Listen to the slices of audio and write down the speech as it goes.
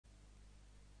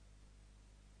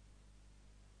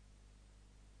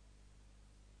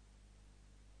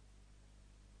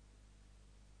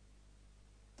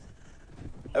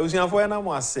Abusuafo na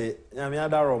mo ase nyame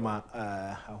adaroma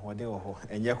ahode ho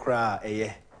enye kra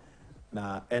eye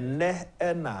na enne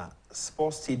na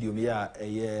sports stadium ya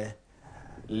eye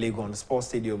Legon Sports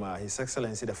Stadium His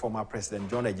Excellency the former President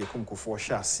John Agyapong Kufuor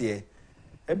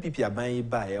MPP aban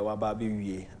ba ye wa ba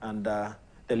bewie under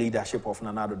the leadership of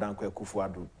Nana Addo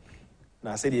akufo-addo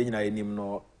na say the nyina enim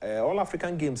no all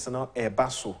African games no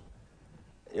baso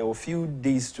a few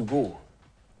days to go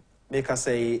make us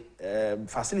say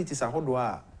facilities ahodo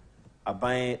a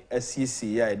aban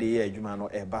SCC ya de ye adwuma no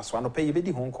baso ano pay be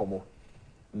di ho nkomo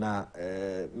na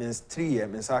means 3 year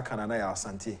means aka na ya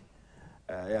Asante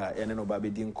yeah ene no ba be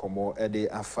di nkomo de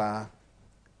afa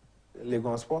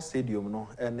Lagos Sports Stadium no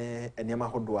ene enema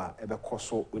hodo a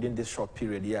ebekoso within this short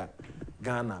period here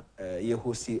Ghana ye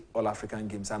host all African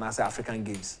games and as African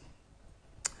games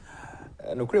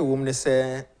no kre wom ne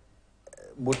se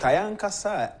botaya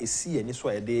nkasa esi eni so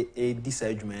de disa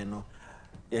adwuma no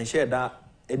yen share da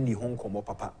eni ho nkomo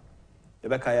papa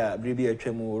ebeka ya bribi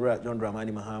atwam ora John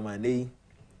Dramani Mahama nei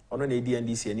ono na edi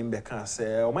ndc eni mbeka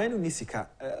se o man no ni sika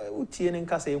utie ne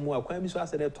nkasa emu akwan bi so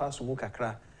ase de to asomu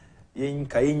kakra yen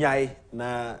ka yenyai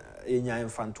na yenyai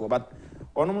mfanto but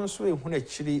ono nso ehu na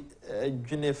chiri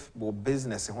dwene bo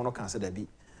business ho no kan se da bi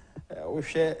wo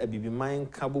hwe abibiman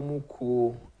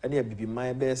kabomuko ene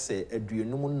abibiman be se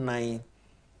aduonum nan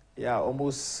yeah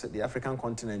almost the African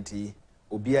continent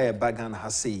obia e bagan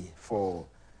has say for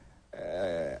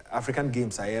African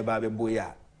games aye ba be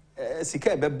boya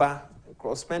sika beba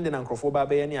cross spending and crofo ba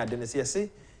be ne ade ne se say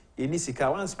eni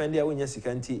sika one spend ya wonya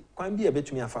sika nti kwan bi e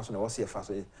betumi afa so na wo se afa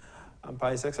so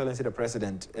His Excellency the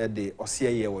President the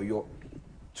Osiye Woyo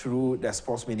through the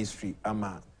sports ministry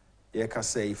ama ye ka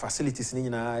say facilities ni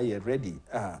nyina ye ready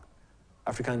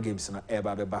African games na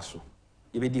eba be baso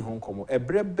ye be di ho nkomo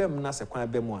ebrebem na se kwan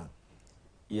bem a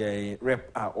ye rep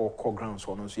or core grounds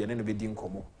so no so ye ne be di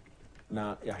nkomo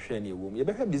na ya hwe na ewom ye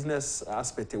be hwe business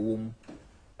aspect ewom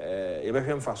ye be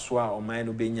hwe mfaso a oman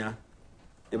no benya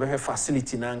ye be hwe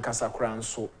facility na nkasa kra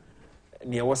nso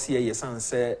near was here, yes, and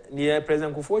say near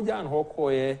President Kufuor Jan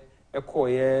Hokoye,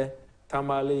 Ekoye,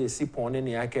 Tamale, Sipon, and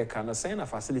Yake can assign a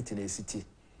facility in the city.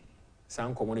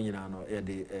 Some community no,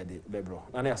 Eddie Bebro.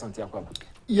 None Asante Aqua.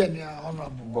 Yeah,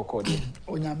 honorable Bokodi.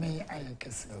 Onyame, I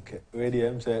guess. Okay, ready,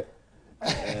 I'm say,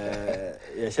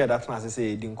 share that class,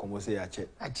 say, didn't come say, Ache.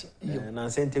 And I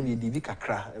sent him the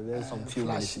Vicacra, some few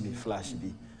minutes be flash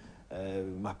be.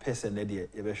 My person, Eddie,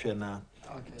 ever share now.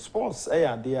 Okay. Sports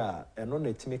there and on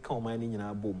the come mining in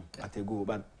our boom at a go,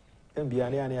 but then be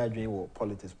any dream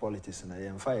politics and I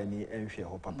am fire any share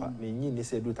papa. Me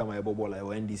say do my bobble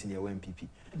or NDC near MPP.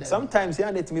 Sometimes ya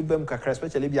let me bem kakra,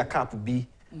 especially be a cap B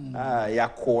ya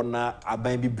corner a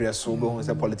baby breast so go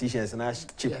say politicians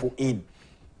and chip in.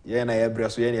 Yeah, na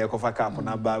breast so any cover cap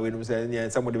na ba we say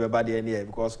somebody be bad any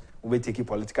because we take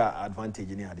political advantage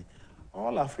in here.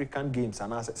 All African games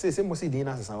and say must see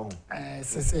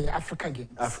say African games.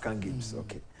 African games,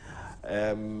 okay.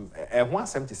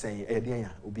 170 saying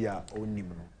obi a onim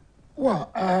no. Well,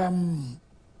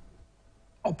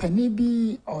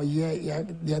 Openibi or yeah,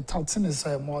 Tautin is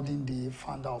more than the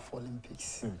founder of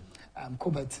Olympics.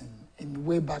 Coberton in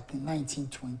way back in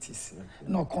 1920s.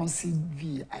 No conceive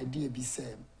the idea be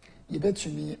said. You bet to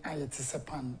me I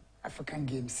Japan African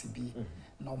games be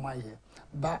normal year.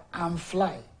 But I'm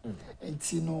fly.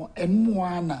 And you know, and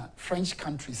more French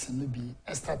countries and be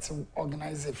started to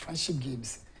organize a friendship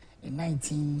games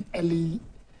in early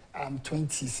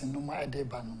 20s in Noma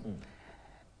Edebano.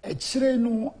 A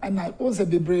Chireno and I also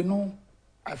be no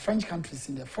French countries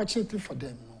in there. Fortunately for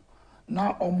them,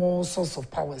 now almost source of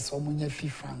powers almost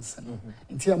France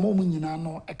until a moment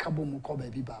no a cabo moko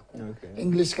baby back.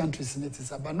 English countries in it is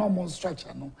but normal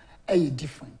structure no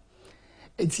different.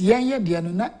 It's yanya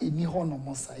dianuna ini hono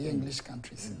mosa English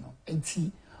countries no.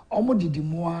 Enti omo didi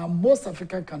more most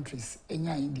African countries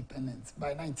enya independence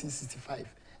by 1965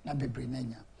 na bebre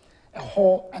nenya. A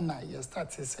whole and I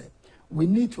start to say we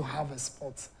need to have a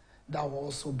sport that will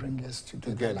also bring us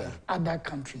together. Like other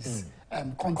countries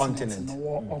continents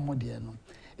no omo dia no.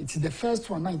 It's the first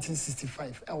one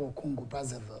 1965 our Congo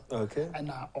Brazzaville. Okay. And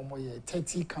omo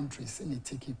 30 countries in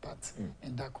taking part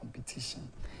in that competition.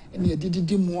 And ye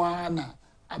didi more na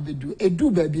abedu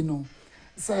edu baby no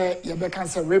say you be can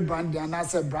say rebranding and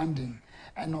as branding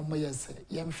and no more say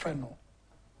yem friend no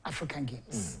African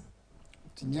games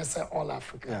to yes all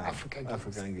African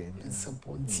games it's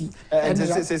simple and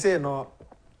say no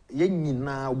ye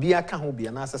nyina obi aka ho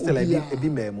bia na still ebi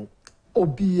memu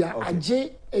obi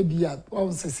aje ebia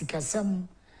on say sikasem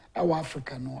our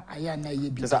Africa no aya na ye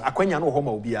bi say akwanya no ho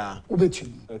ma obi a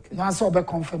obetumi na so obe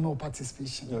confirm our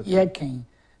participation here can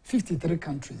 53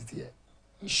 countries there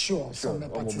Sure, some may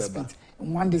participate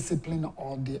in one discipline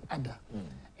or the other.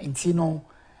 And you know,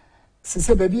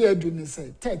 since baby I do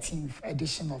say 13th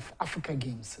edition of Africa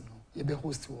Games, you be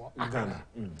host to Accra.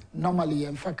 Normally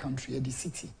in far country the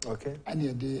city. Okay.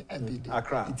 And the every day.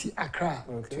 Accra. It's Accra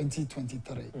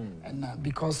 2023. And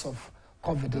because of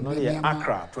COVID,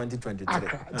 Accra 2023.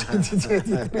 Accra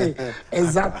 2023.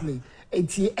 Exactly.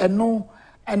 It's no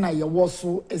and I was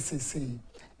so SSA.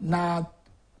 Now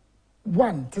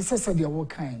one, this is the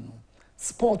kind.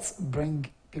 Sports bring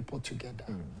people together.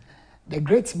 The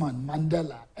great man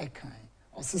Mandela Ekai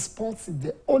also sports is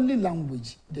the only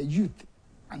language the youth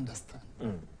understand.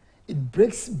 It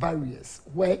breaks barriers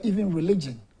where even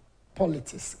religion,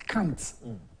 politics can't.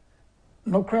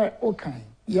 No cry okay.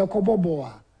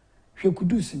 Yakoboboa,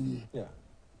 Hekudusi,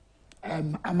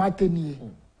 Amateni,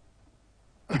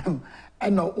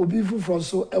 and no Obifu for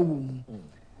so a woman.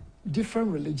 Different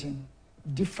religion,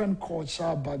 different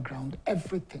cultural background,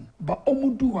 everything. But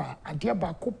Omudua,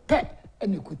 Agyapong pet.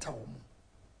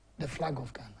 The flag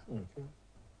of Ghana.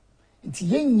 It's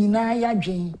yen yina ya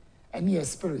dwen any a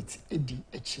spirit edi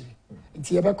echiri. It's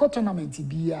yebeko tournament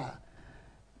be a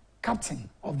captain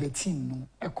of the team no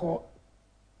eko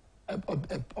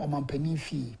omampani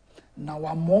fee. Na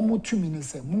wa momu 2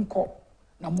 minutes munko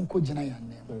na munko jina ya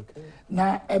name.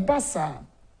 Na ebasa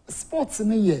sports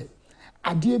ne ye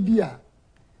ade bia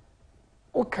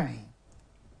okay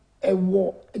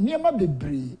ewo niema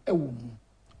bebre ewo mu.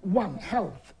 One,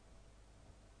 health.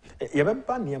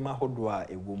 Yabeba niema hodwa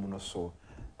ewomu no so.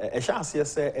 E chance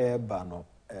say no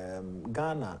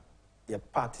Ghana your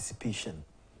participation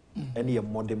any your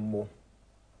modern more.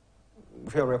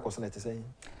 Fair records net saying.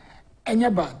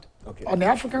 Enya bad. Okay. On the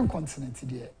African continent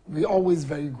there, we always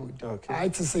very good. Okay. I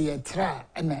to say a try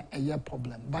and a year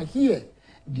problem. But here,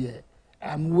 dear,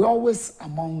 we always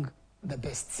among the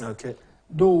best. Okay.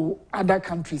 Though other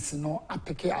countries, I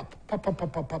pick it up,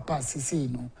 papa, you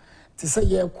know, to say,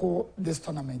 yeah, call this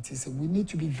tournament, we need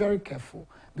to be very careful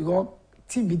because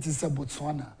team beat is a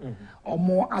Botswana or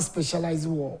more a specialized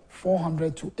war,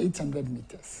 400 to 800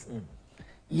 meters.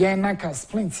 Yeah, naka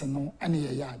sprints, and a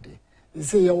yard. They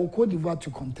say, yeah, Cote d'Ivoire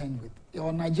to contend with,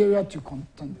 or Nigeria to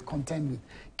contend with,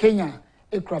 Kenya,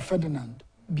 Ekra Ferdinand,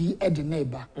 be a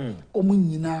neighbor,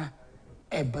 Omunina,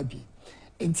 a baby.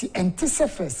 And the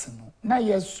surface, now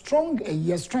you're strong and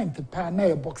you're strength pa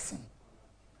na boxing.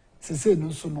 Say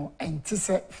no so no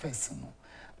first no.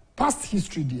 Past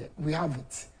history there we have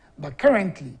it, but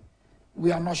currently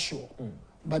we are not sure.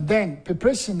 But then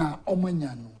preparation na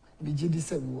omanya no BGD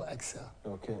said we will excel.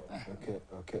 Okay.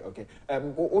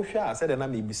 Osha said na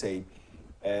me be say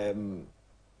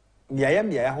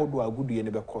miaya hodo agudu ye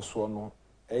ne be koso no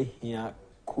ehia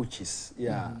coaches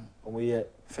omo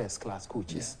first class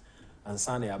coaches. And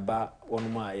Sane aba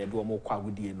one more ye do mo kwa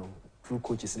agudie no through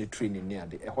coaches the training near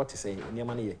the what is saying niam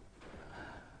na ye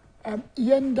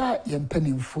yenda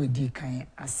yempanimfo edi kan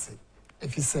ase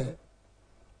if you say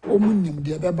omunim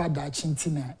de beba da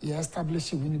chintina ye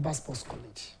establish Winneba Sports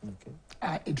College. Okay.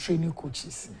 A training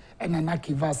coaches and an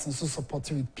akivas and so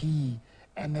supporting with PE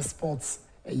and the sports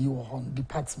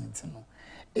department, you know.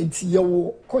 It's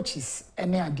your coaches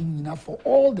and they are doing for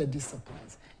all the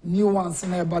disciplines. New ones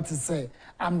and about to say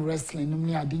I'm wrestling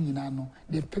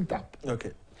they picked up.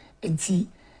 Okay. And see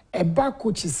a back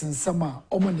coaches in summer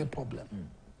no problem.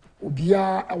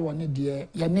 Ubia I want dear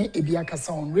yane ebia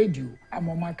kasa on radio. I'm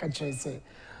on my catcher say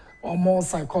or more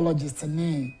psychologists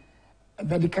and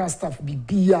medical staff be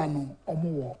no or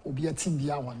more ubia team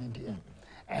bia one dear.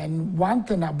 And one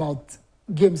thing about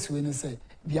games when they say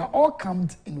they are all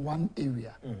camped in one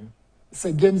area.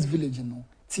 Say games village, you know,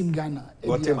 Team Ghana.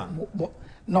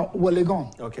 No,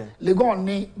 Legon. Okay. Legon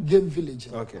ne game village.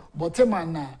 Okay. Botema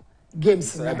na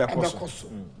games na ebekoso.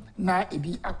 Na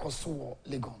ebi akoso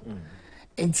Legon.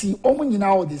 Enti omo nyina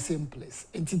all the same place.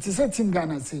 Enti ti say Team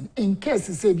Ghana say in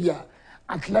case say bia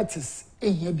athletics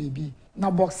ehia bibi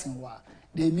na boxing wa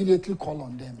they immediately call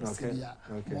on them. Okay. Say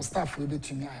more staff will be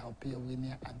to me I help you we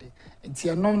near ade.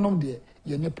 Enti nom there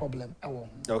you no problem ewo.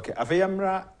 Okay.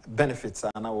 Afeyamra benefits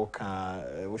ana wo ka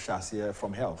we shall see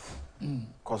from health.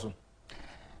 Cause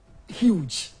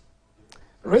huge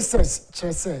research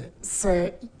say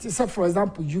for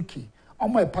example UK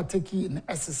almost partake in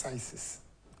exercises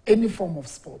any form of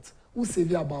sport who save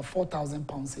you about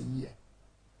 £4,000 a year.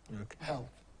 Okay. Health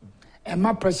and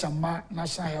my pressure my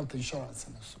national health insurance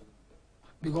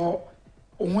because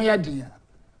onwe dia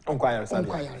onkwaya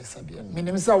sabia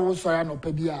menim say wo so ya no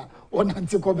pa bia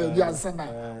onante ko ba bia sana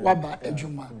waba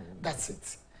adwuma that's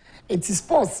it. It is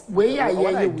sports where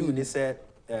I do they say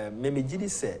me gidi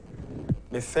say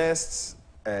my first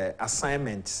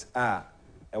assignment I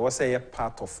was a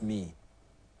part of me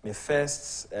my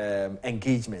first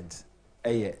engagement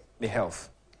my health.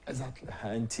 Exactly.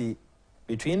 Until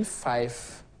between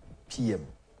 5 p.m.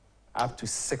 up to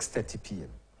 6:30 p.m.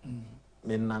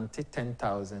 Me nante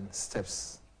 10,000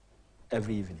 steps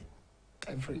every evening.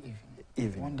 Every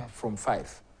evening. Wonderful. From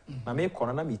 5. Now me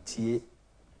corona me tie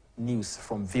news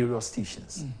from various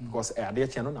stations because I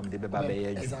had channel na me de beba be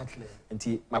exactly.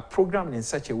 Until my program in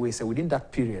such a way so within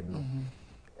that period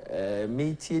no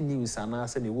me tie news ana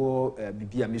say me wo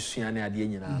bibia me sua na ade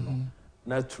nyina no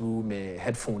na through me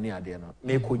headphone ni ade no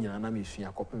me ko nyina na me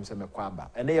sua kopem say me kwa aba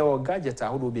and dey your gadget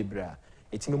ahodo bebra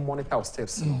etimi monitor our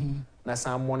steps no na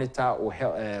some monitor or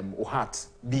heart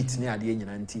beat ni ade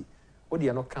nyina nti o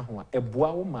de no ka ho a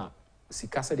eboa wo ma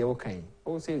sika se de wo kan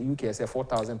o say UK say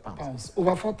 4,000 pounds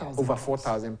over 4,000 over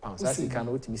 4,000 pounds that sika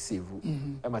na otimi save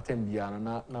e matem bia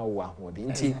na wo ahode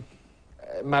nti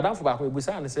madam for ba ko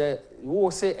ebusa na say wo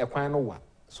say ekwan no wa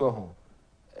so ho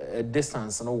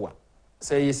distance no wa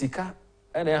say yesika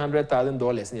and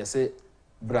 $100,000 and say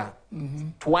bra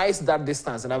twice that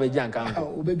distance and abejan kan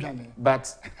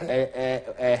but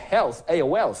health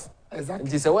wealth exactly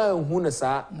nti say wa hu na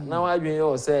sa na wa adwen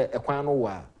yo say ekwan no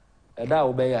wa da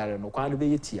wo be yare no kwan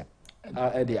be yetia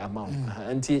the amount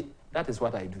nti that is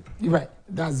what I do. You're right,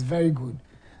 that's very good.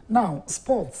 Now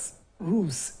sports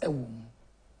rules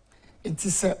it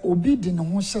is a obi di no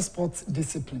ho sports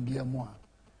discipline bi amo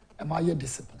a am I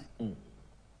discipline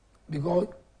because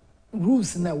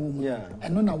rules na wo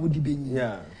and no na wo di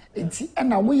benyi enti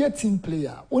na wo ye team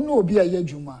player oni obi a ye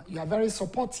djuma you are very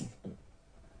supportive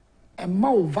and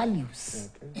more values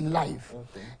in life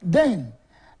then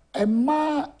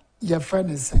your friend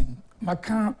is saying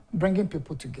maka bringing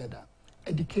people together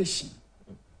education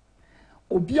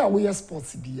obi a we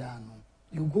sports bia no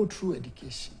you go through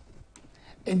education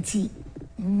enti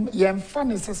your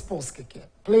fan is sports keke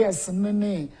players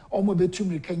nene omo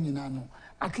betumi kan nyina no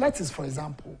athletics for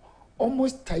example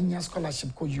almost 10-year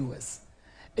scholarship go US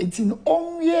enti no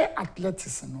only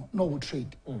athletics no we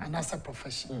trade and as a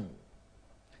profession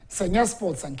senior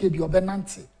sports and kebi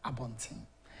obenante abontin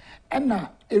and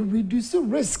now it reduces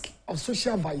risk of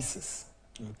social vices.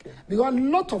 Okay. Because a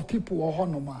lot of who are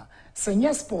honoma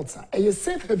senior sports are a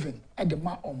safe haven at the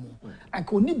ma omo. I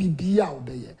could only be out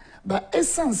there. But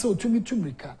essence so to me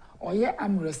or yeah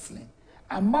I'm wrestling.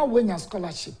 I'm when your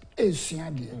scholarship is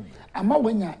siadia. I'm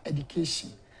when your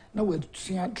education. Now we're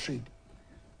to trade.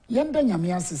 Yenda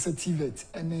nyamias is a TVET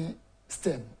and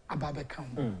STEM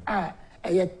ababekam.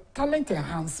 A talent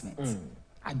enhancement.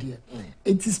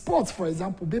 It is sports, for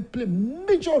example, they play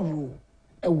major role.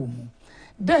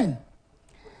 Then,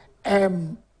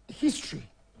 history.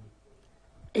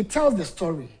 It tells the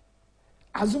story.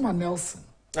 Azuma Nelson.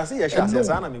 I see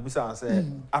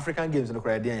African games in the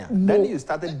Caribbean. Then you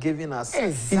started giving us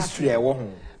history.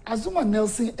 Azuma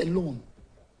Nelson alone,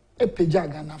 a peja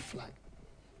Ghana flag.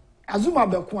 Azuma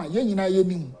Bekwa, yenina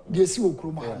yenim, desi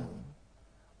okroma.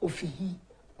 Ofihi,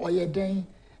 oyeden,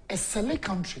 a select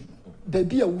country.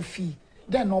 Baby a wufi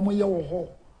then normal year ho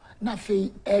na fe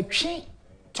train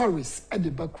tourists at the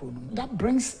back room that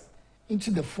brings into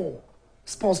the fore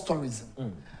sports tourism.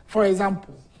 For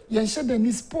example, yenche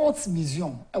the sports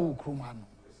museum e wo kroma no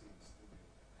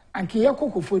anke ye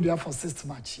akufo-addo for 6th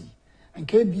match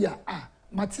anke bia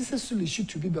matise solution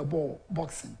to be ball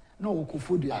boxing no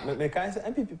akufo-addo me kan say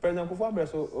MPP president akufo-addo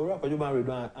so ora kwajuban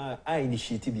redo I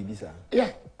initiate bibisa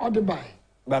yeah all the buy.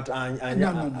 But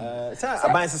no. Sir,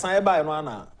 aban sesan buy no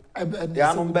ana.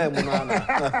 Yanum ba mu no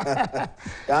ana.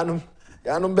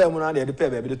 Yanum ba mu no ana de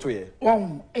pay be to ye.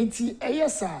 Enti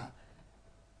eyesa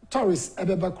tourists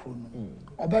ebeba kro no.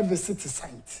 Oba visit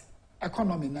site.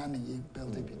 Economy na na ye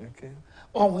build bi. Okay.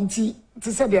 Enti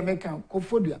ti say the American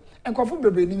Akufo-addo. Enkofo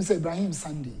bebre nim say Ibrahim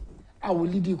Sunday. I will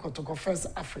lead you to first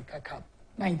Africa Cup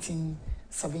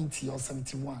 1970 or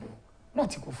 71. Not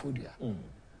Akufo-addo.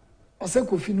 Ose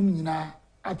Kofi num nyina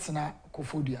atena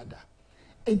Akufo-addo ada.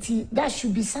 Enti that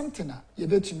should be something you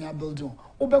betumi a build on.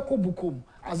 Obeko bukom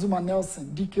Azuma Nelson,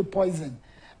 DK Poison,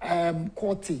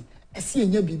 Korte, esi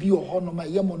enye bibi o hono ma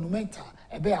ye monumental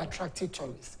e be attract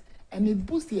tourists and it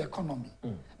boosts the economy.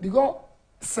 Because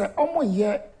say omo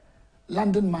ye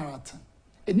London Marathon,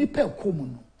 enipa ekomu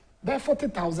no be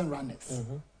 40,000 runners.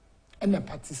 And they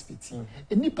participate.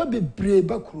 Enipa bebre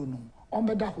ba kuro no,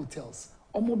 ombeda hotels,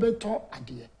 omo beto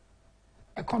ade.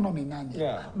 Economy nani.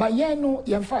 But yeah, no,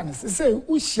 you're fine. Say,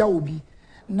 Ushia Obi.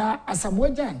 Now,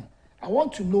 Asamoah, I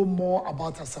want to know more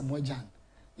about Asamoah.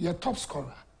 You're top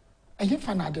scorer. And you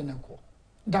find Adeneko.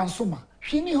 Dansoma.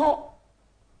 Shini ho.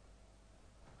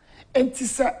 And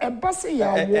tisa a basse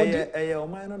ya award.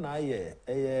 Omano na ye.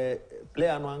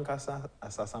 Player no ankasa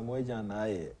Asamoah na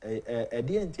ye.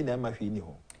 Dienti na mafini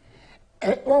ho.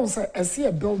 Also, I see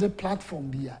a building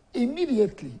platform here.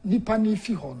 Immediately, nipa ni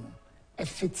fi hono.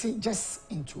 Fit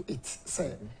just into it.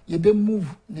 Say, you be move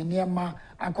nenema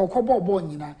and kokobo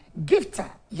nyina gifter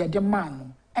ya de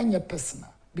man and your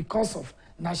personal because of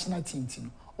national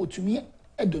team. Or to me,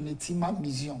 a donatima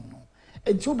museum no.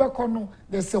 Etubako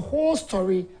there's a whole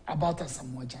story about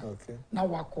Asamoah. Okay. Now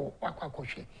wako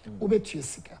she. Ubetu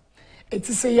sika. It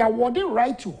is a awarded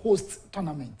right to host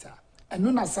tournament. And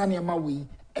no nasani ma we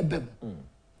ebem.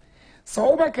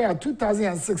 So over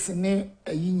 2006 ne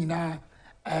yina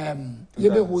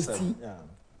yebe hosti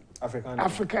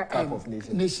Africa type of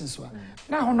nations wa.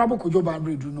 Na honorable Kojoba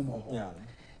Andrew no more. Yeah.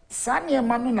 Sanya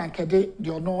manu na kede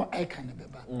de ono e kan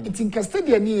beba. It in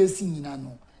custody ni esi nyina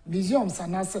no. Museum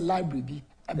sanase library bi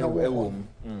ebe wo.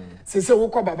 Se wo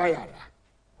baba yara.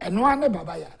 Eno ane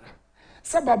baba yara.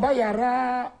 Se baba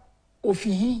yara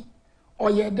ofihi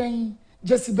oyeden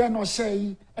Jesse Ben or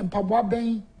Shay and Pabwa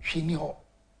Ben hwini ho.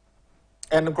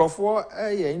 And Crawford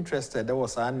interested there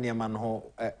was an near man ho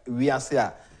we are say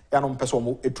yanom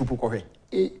person etupu kohwe.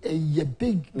 A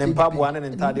big Pabwa and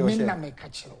entire Oshay. Menna me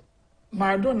kachiro.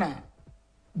 Maradona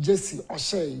Jesse or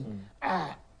Shay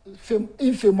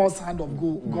infamous hand of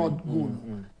God goal.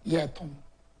 Yeah, Tom.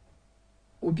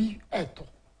 Obi eto.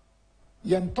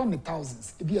 Yen ton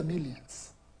thousands, it be a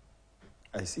millions.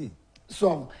 I see.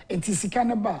 So, and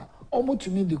Tisikanaba, almost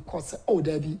to me the course, oh,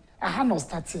 Debbie, I had not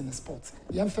started in the sport.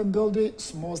 Yemfe build a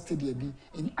small stadium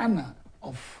in honor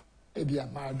of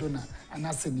Ebia Maradona and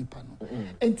Asenipano.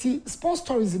 And sports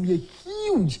tourism is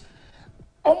huge.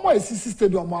 Almost a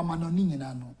stadium,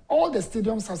 all the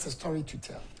stadiums has a story to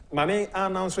tell. Mame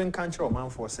announcing country of man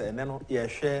for say, and then you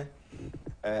share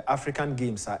African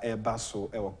games at Ebaso,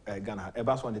 Ghana,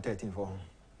 Ebaso on the 13th for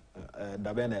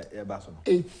Dabene Ebaso.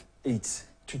 8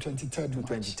 to 23rd. To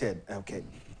 23rd, okay.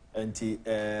 And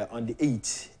on the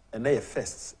 8th, and then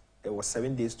first, it was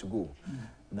 7 days to go.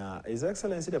 Now, His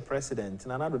Excellency the President,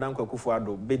 Nana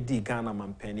akufo-addo, bedi Ghana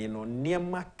mampeni no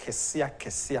niema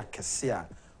kesia,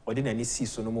 or didn't any see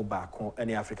so no more back on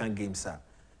any African games,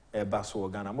 Baso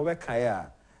Ghana. Mobe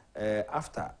kaya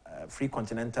after free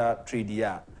continental trade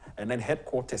year, and then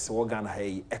headquarters of Ghana,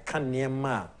 hey, a can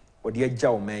niema, or the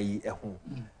Agyapong may a home.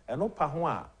 And no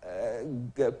pahwa,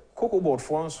 Cocoa board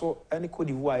for so any Cote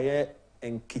d'Ivoire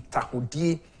and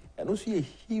Kitahudi, and also a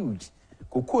huge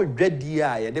Cocoa dread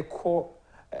dia, they call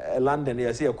London,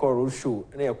 they say a call show,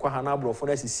 and they are Quahanabro for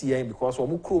SCCA because of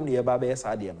Mukrum near Babe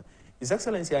Sadian. His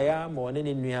Excellency, I am or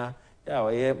any near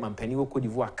Mampeni Cote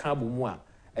d'Ivoire, Cabumwa,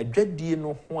 a dread dear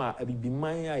no hoa, a be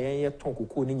my tongue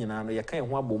cooning and a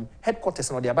kind of boom,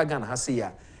 headquarters on the Abagan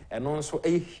Hasia, and also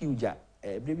a huge.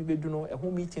 Baby do know a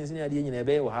home meetings in the idea in a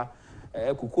bear,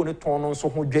 a cocoon torn on so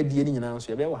who dread the Indian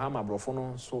answer, a bear hammer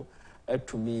brofono, so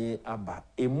to me, Abba,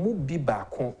 a movie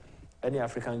back home, any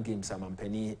African games, I'm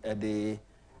penny a day,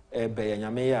 a bay and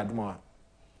Yamea Adma.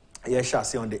 Yes, shall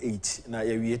say on the 8th, now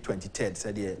year 23rd,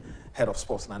 said the head of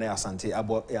sports, and Asante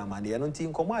about Yamani. I don't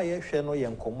think Coma, share no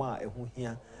young Coma, a who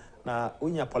here. Now,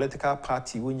 when your political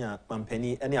party, when your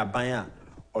Mampeni, any abaya,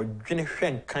 or Jenny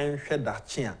kind shed that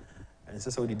chair. And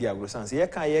so the dear Grosans, ye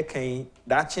can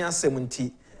that chance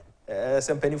 70.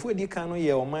 Some penny for the cano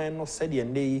ye or mine no said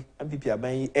and day, and people are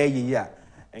buying a year,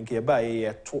 and can buy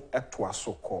a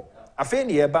so called. A fair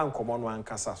year bank common one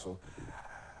Casasso.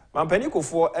 Mampenico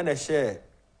for and a share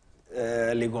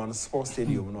Legon Sports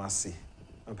Stadium, no I see.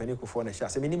 Mampenico for a share.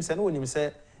 I mean, him said, when him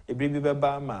said, a baby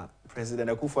Bama, President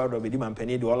Akufo-addo, Bedi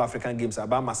Mampeni, the All African Games,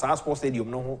 Abama, Sports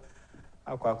Stadium, no.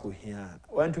 I quack here.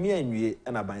 One to me and we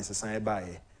and I buy society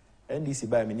by. NDC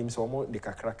by me names almost the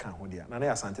kakra kan ho dia na na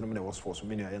Asante no me was force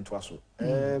me nua ento aso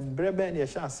brebe na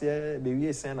chance be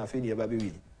wie sen na fe ne ba be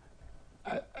wi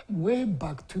way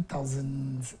back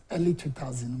 2000 early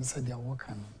 2000 we said they are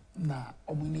working na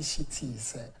initiative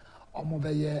say omo be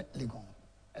ye Legon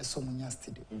esomunya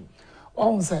stadium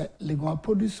on say Legon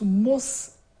produce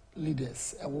most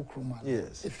leaders e work room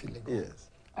yes if Legon yes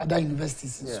other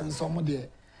universities so some the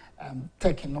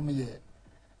tech no me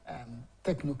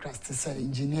technocrats to say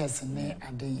engineers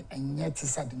and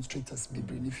yet administrators be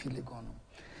bringing Legon.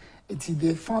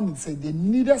 They found it say they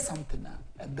needed something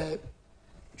about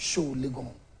show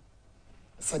Legon.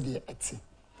 So they ate.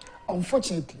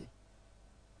 Unfortunately,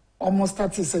 almost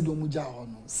 30 said Omuja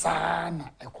ono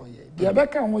sana ekoye. The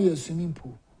abeka one swimming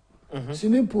pool.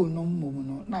 Swimming pool no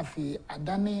mumu na fi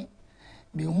adane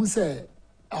me hu say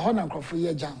a hona crofo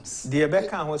ye jams. The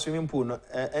Rebecca was swimming pool, no,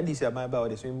 and this about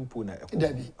the swimming pool.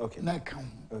 Okay. Na come.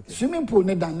 Swimming pool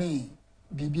ne dane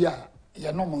bibia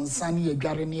ya no monsani ye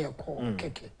dware ne ekọ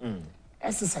keke.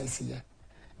 Exercise ye.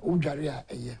 O dware a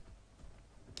eye.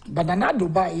 But na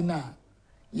Dubai na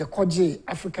ye koje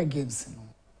Africa Games no.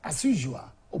 as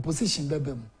usual opposition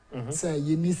bebem say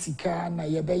you need sika na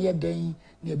ye be ye den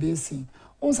na be si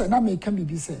once na me can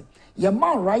be say your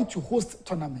man right to host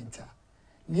tournament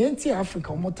ni enti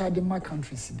Africa omota de ma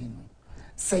countries bi no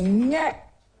say nye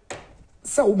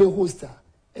say we hoster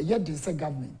e ye de say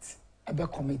government e be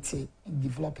committee in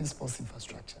developing sports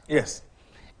infrastructure. Yes,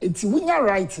 it's winya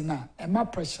right na e ma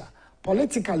pressure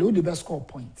politically we the best score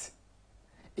point.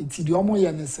 It's the omo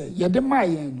ye ne say ye de ma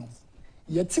ye no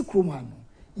ye ti kroma no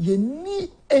ye ni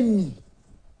any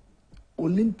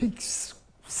Olympics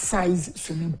size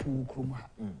swimming pool kroma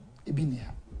ebi ni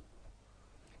ha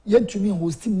ye to me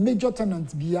hosting major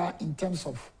tournaments bia in terms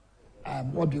of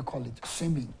what do you call it,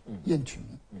 swimming ye to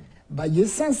me but ye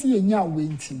sense ye nya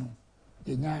wenti no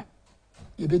ye nya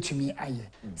ye betumi aye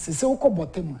se se uko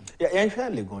boteman ye hwe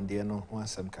Legon de no ho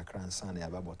asem kakra nsan na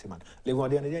aba boteman Legon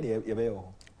de no ye be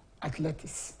yo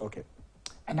athletics. Okay.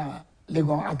 And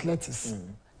Legon athletics.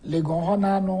 Legon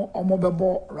hona no omo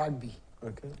bebo rugby.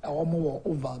 Okay. Omo wo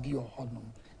oval bi o hono.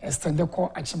 Extended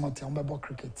ko Agyapong omo bebo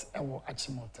cricket e wo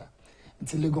Agyapong.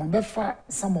 Until Legon befa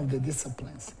some of the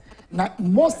disciplines. Now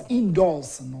most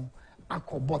indoors no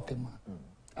akọ botema.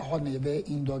 Hono ye be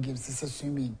indoor games is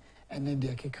swimming and then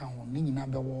dey keka ho. Ni nyina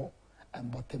be wo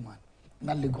botema.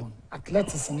 Na Legon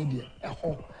athletics ni dey e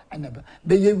ho anaba.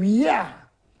 Be ye wi a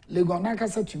Legon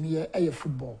Nakasa to me a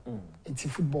football. It's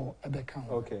football a beckham.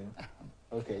 Okay.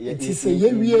 Okay. It is a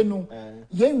ye no,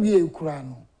 ye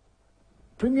kurano.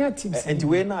 Premier teams. And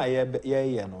we na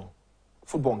ye no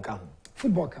football can.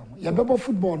 Football can. Ya bebo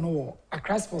football no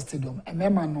Accra Sports Stadium. A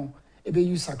member no ebe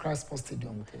use Accra Sports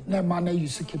Stadium. Na man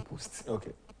use K Post.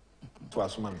 Okay. To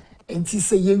asman. And it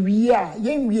is a ye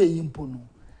impo no.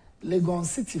 Legon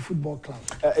City Football Club.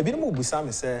 Ebi no busa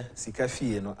me say sika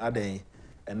fie no aden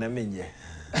enamenye.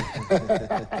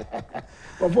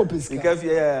 Grofo Pisca. Sika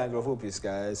fie grofo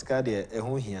Pisca. Sika de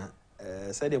eho hia.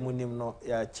 Said munim no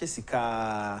ya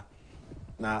chesika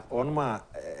na onma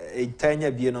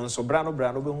etanya bie no nso bra no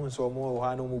be hu nso mo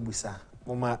ha no mo busa.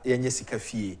 Moma yenye sika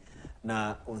fie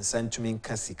na onsantumi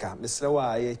nka sika.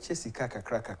 Mesrewa ye chesika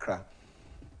kakra.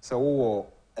 So wo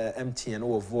MTN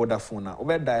or Vodafone na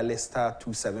obe dial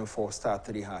 *274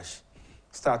 *3 hash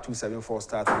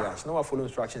 *274 *3 hash. Now follow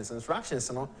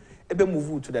instructions no ebe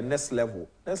move to the next level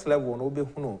no obe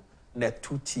hunu net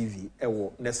 2 TV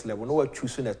ewo next level no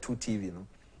choose net 2 TV no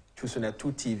choose net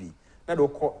 2 TV na do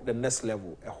call the next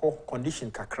level a whole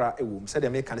condition kakra ewo say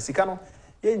dem kan sika no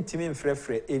ye ntimi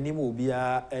mfrefre enim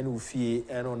obia ene ofie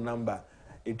ene number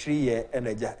e 3 year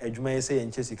energy adwuma ye say ye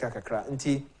nche sika kakra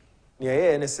nti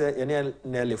ye ne se ye ne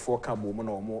nele for ka bo mu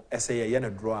na omo ese ye na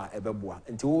draw a ebeboa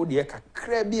nti wo de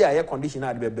kakra bi a ye condition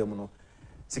ade bebem no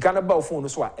sika na ba phone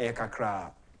so a e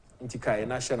kakra nti kai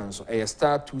na hye no so e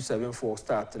 *274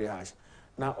 *3 hash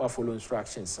na wa follow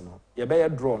instructions no ye be ye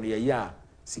draw no ye ya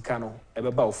sika no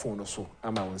ebeba phone so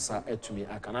ama wonsa etumi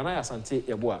aka na Asante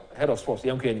Yeboah head of sports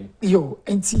yanku anim yo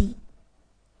nti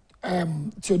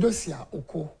Theodosia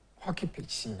Oko hockey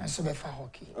pitch and so be fa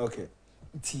hockey. Okay.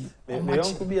 Nti me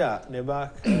yanku bi a ne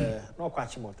ba na kwa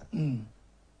chimota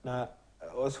na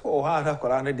oso ha na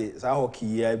kwara ne de sa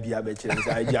hockey ya bia be kire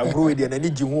sa Agyapong de na ni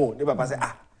gi ho ne papa say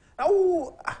na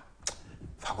wo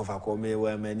fako me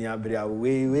we mani abria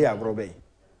we agrobe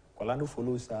kwala no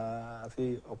follow sa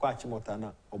afi okwa chimota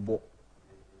na obo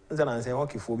nza na nse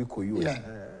hockey fo bi ko US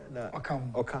na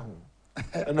oka ho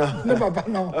na ne papa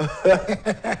no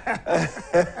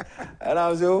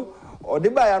ana so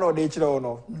odiba ya no de kire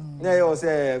no na yo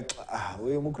say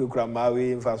we mukura ma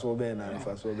we mfaso be na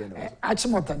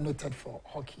Agyapong noted for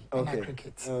hockey and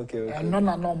cricket. Okay. And not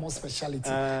a normal specialty.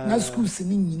 Na schools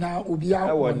ni nyina obi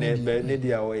a won ne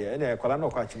dia wo ye na kwala no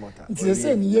kwa Agyapong nti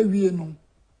say ni ye wie no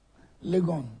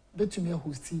Legon betumi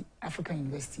host African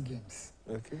University Games.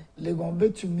 Okay. Legon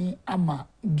betumi ama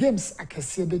games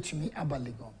akese betumi aba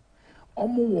Legon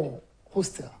omo wo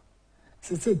hostel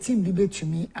say team bi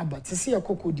betumi aba te say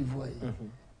Cote d'Ivoire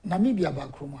Namibia ba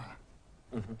kroma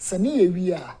sani ye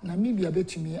wi a Namibia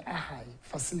betumi a high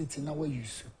facility na wa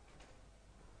use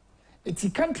eti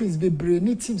countries bebre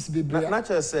ni teams bebre na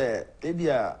just say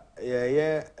ebia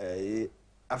ye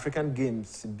African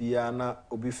Games bia na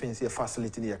obi fancy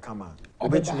facility ne kama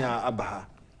obetumi aba ha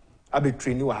abe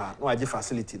train wa ha no age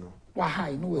facility no wa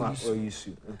high no wa use.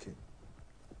 Okay.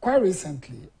 Quite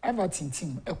recently Everton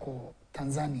team eko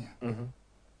Tanzania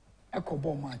eko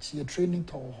ball match ye training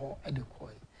to ho e de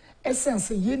koi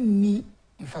essence ye ni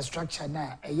infrastructure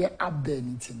na ye up there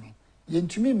ni team ye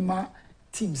ntumi ma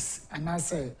teams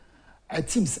anase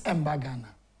teams embagana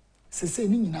se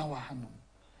ni nyina wa ha no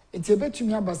enti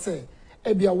betumi aba say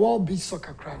ebia World Beach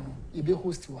Soccer Crown ye be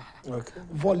host wa ha. Okay.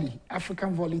 Volley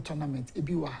African volley tournament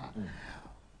ebi wa ha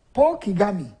Paul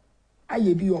Kigami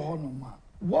aye bi ohonoma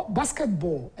what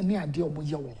basketball any ade omo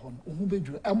ye wo hon ohu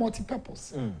bedru a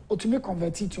multi-purpose or to make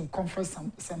convert it to conference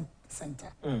center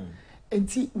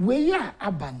enti we ya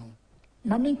aba no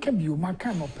mama nka bi o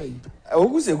maka no pay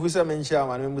Ogusa mention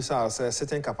man musa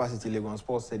certain capacity Legon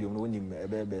Sports Stadium no nim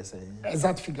ebe say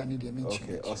exact figure need dey mention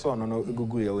okay also no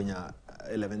Google ya onya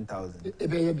 11,000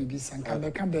 ebe ya bibisa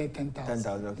nka can be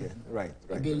 10,000 okay right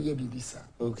ebe ya bibisa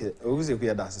okay ogusa ku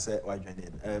ya da say wadwane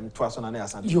to aso na na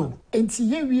Asante yo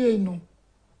enti ye wie no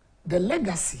the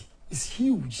legacy is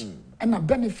huge and a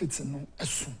benefit no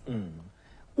esu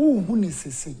hu ni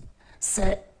sese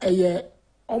say eye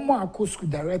omo akosku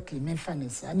directly me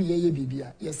finance and ye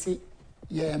bibia ye say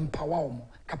ye empower omo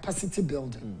capacity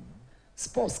building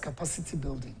sports capacity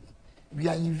building we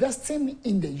are investing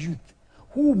in the youth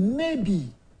who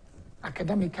maybe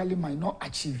academically might not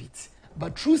achieve it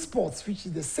but through sports which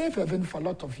is the safe haven for a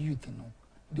lot of youth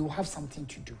they will have something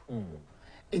to do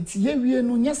enti ye wie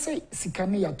no nyese sika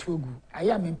ne ya togu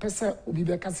aya me pese obi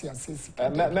be ka se ase sika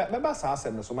me ba sa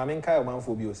asem no so ma men kai o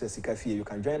manfo bi o se sika fie you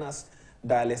can join us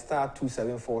dial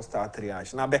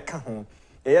 *274*3# na be ka ho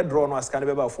e draw no aska ne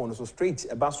be ba phone so straight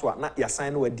e ba so na ya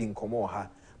sign no wadi nkomo ha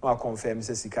na confirm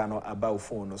se sika no aba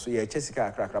phone no so ye che sika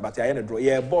akrakra but ya ne draw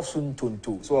ye boss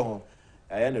ntonto so ho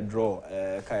I ne draw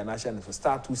kai na share so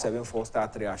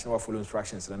 *274*3# na follow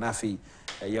instructions na afi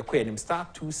ye kwa enim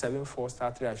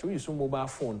 *274*3# we use mobile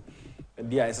phone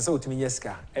bia ese se otimi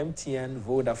yeska MTN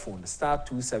Vodafone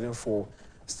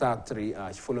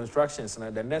 *274*3# follow instructions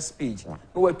na the next page no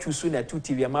we choose na 2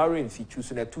 TV amare mfi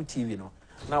choose na 2 TV no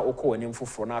na okọ enim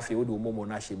foforo na afi we do momo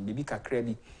na hye bibi kakra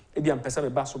bi ebia mpesa me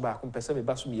baso ba ko mpesa me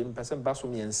baso mienu mpesa me baso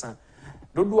miensa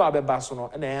dodo abeba so no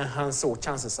na enhance o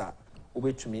chances a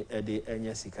obetumi de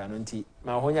enya sika no nti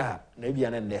ma honya ha na bia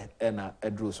na nde na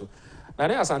edro so na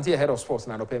ne Asante head of sports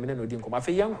na no pemene no di nkom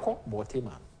afi yenko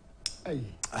Botema ai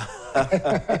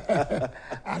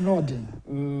anodin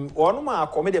onu ma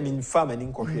comedy min fama ni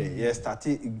nkohwe ye start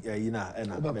yina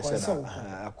na meseda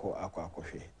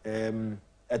akohwe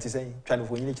etisen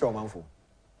twanfo nyini kire o manfo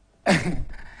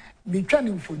mi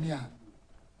twanfo ni a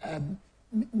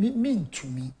mi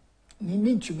ntumi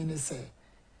ne say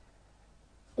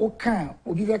oka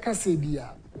obi beka say bia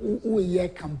o ye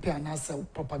campaign as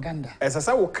propaganda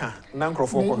esasa oka na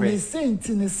nkrofo kohwe ni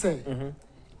senti ne say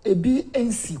ebi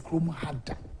NC krom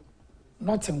hada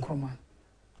not in Kroma.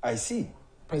 I see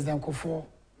President Kofo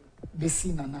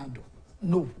besi nanado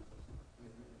no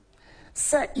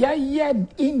say ya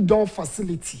indoor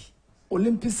facility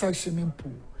Olympic swimming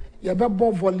pool ya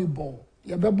bebo volleyball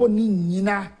ya bebo ni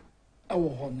nyina ewo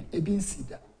ho no ebi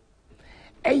nsida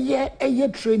eye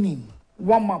training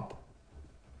warm up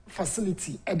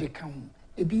facility at the camp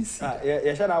ebi nsida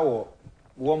ya shada wo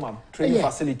warm up training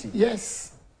facility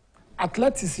yes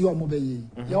athletics yo mo be ye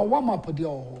ya warm up de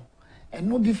ho and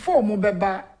no before mo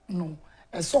beba no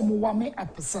so mo wa me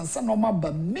apesansa no ma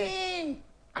ba main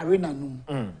arena no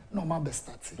no ma be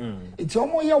start it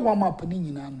omo ye warm up ni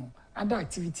nyina no other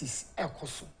activities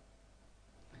ekoso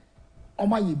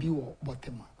oma ye bi wo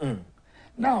Botema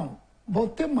now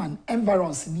Botema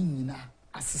environs ni nyina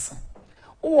asesa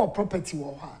o property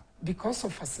wo ha because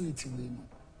of facility we no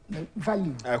the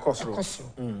value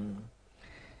ekoso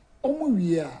omo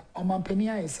wi a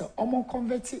omampania is omo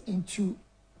convert into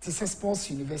the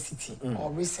sports university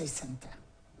or research center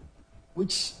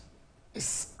which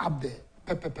is up there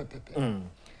pepe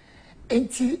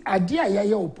enti ade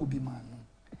ayaye opobi man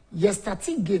ye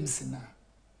starting games na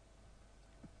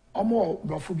omo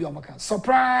brofo bi omo kan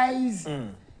surprise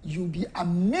you'll be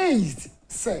amazed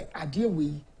say ade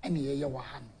we ene ye wa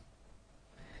ha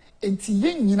enti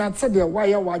ye nyina tse de wa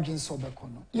ye wa dwen so beko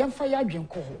no ye mfa ya dwen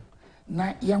ko ho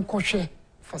na ye nkohwe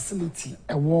facility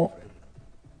ewo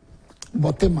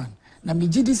Botema na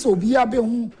mejidi so obi abe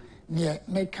hu ne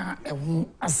meka ehu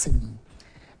asemi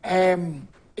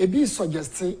ebi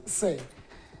suggest say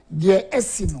the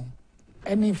esino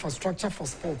any infrastructure for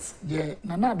sports the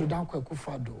nana adodan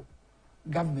akufo-addo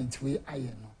government we aye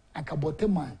no aka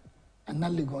Botema and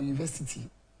Lagos University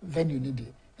venue ni de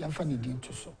yamfa ni din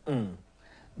to so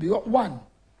because one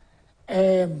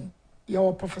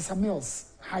your Professor Mills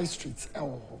High Street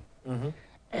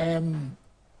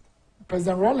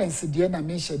President Rollins de na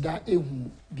mention da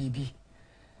ehu bibi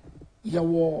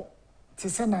yawo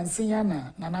tese nansenya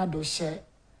na nanado share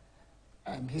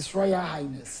His Royal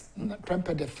Highness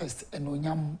Prempeh the First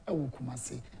enonyam ewu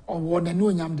Kumase owo na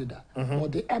enonyam deda or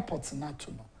the airport na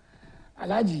to no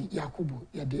Alhaji Yakubu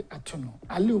ya de atono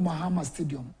Ali Mahama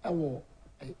Stadium ewo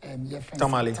ye fence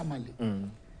Tamale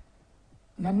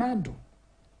nanado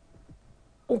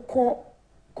oko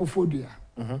Kofodia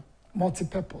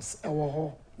multi-purpose ewo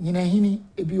ho nyinahini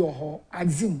ebi wɔ hɔ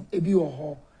axim ebi wɔ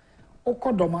hɔ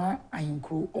okodoma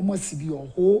ayinkro almost bi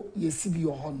wɔ hɔ yesi bi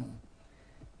wɔ hɔ no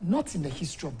not in the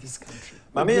history of this country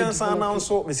mame yansa na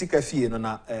nso mesika fie no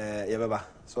na yebeba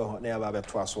so na yaba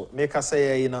beto aso make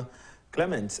say no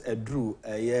Clement Edru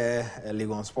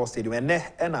Legon Sports Stadium and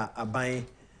na aban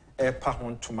pa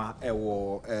hontoma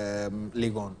wo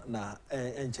Legon na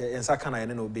enche ensa kana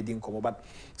ne no obedi nkomo but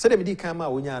so dem di kan ma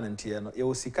wonya nante no ye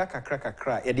osika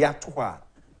kakra ye de ato a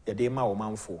ye de ma wo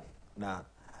manfo na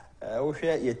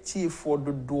wohwe ye tiefo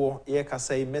dodo ye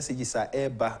kasa messages a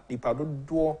eba nipa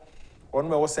dodo on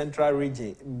me central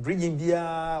region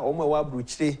bia o me wa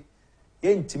bruchire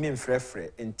ye ntimi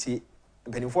mfrefre enti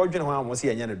mpanimfo dwene ho amo se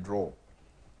ye nya ne draw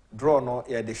no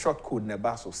yeah the short code na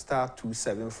ba so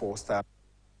 *274 star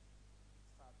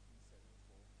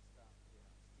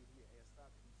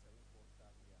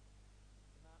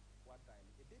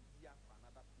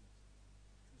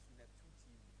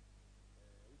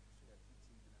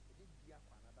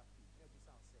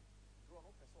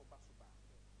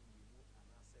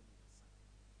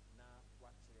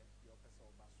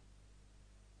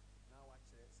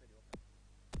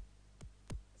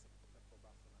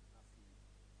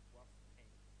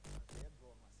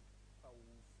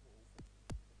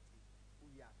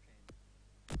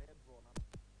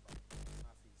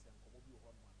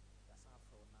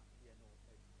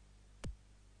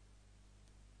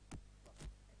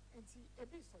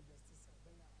ebi suggest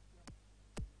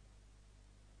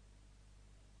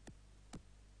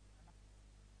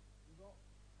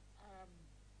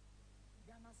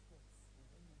Ghana sports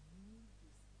when you need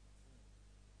this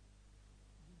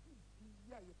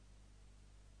yeah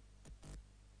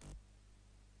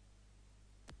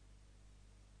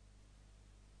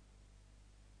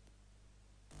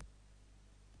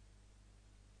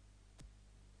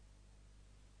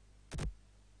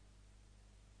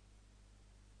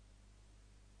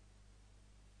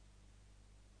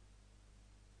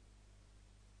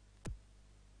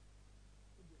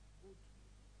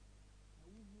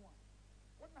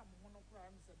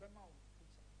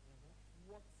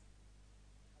what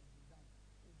has been done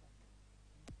over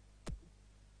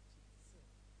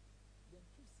then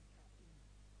to Sika in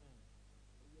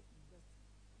investing.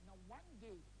 Now one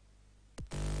day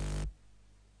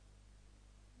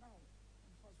now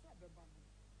in Fasua Bebano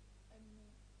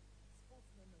any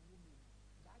sportsmen and women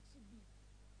that actually be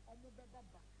Omobeba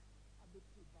back a bit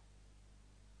back.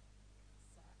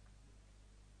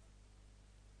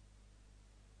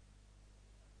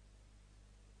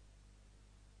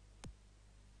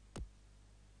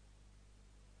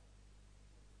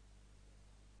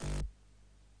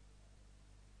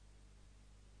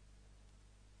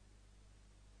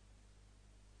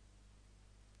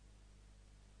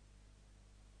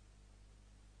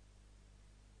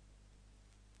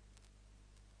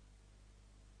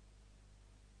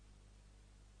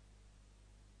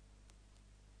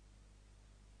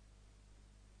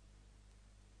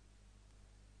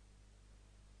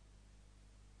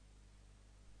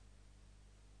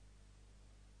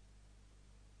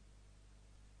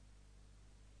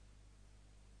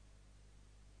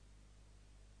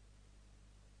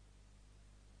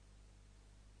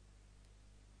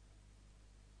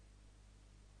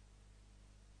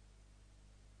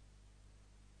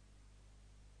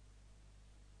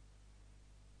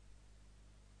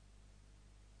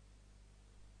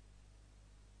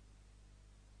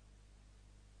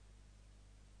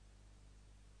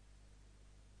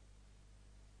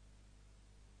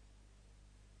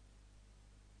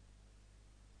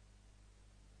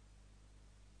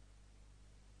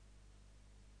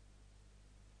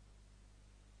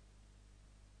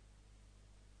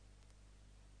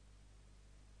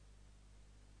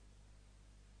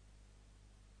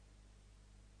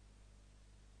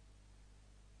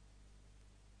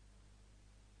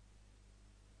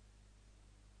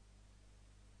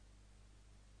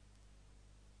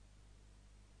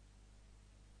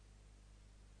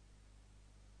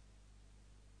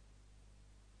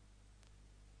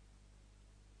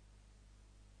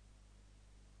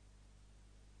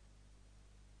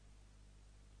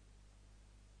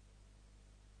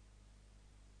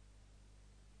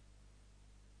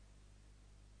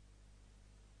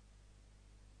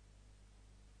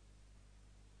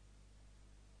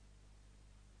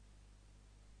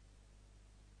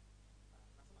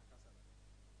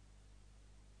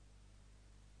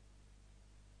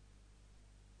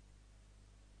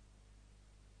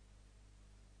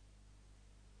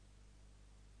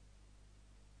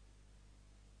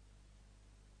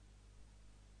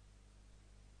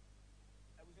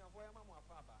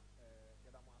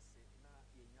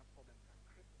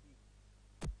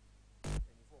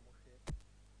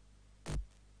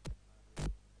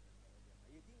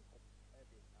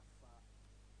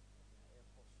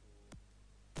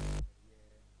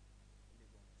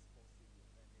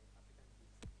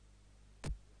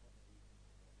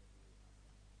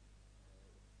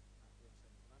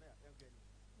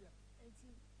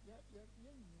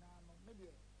 maybe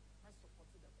I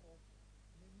supported the call,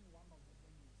 maybe one of the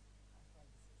venues after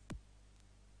this.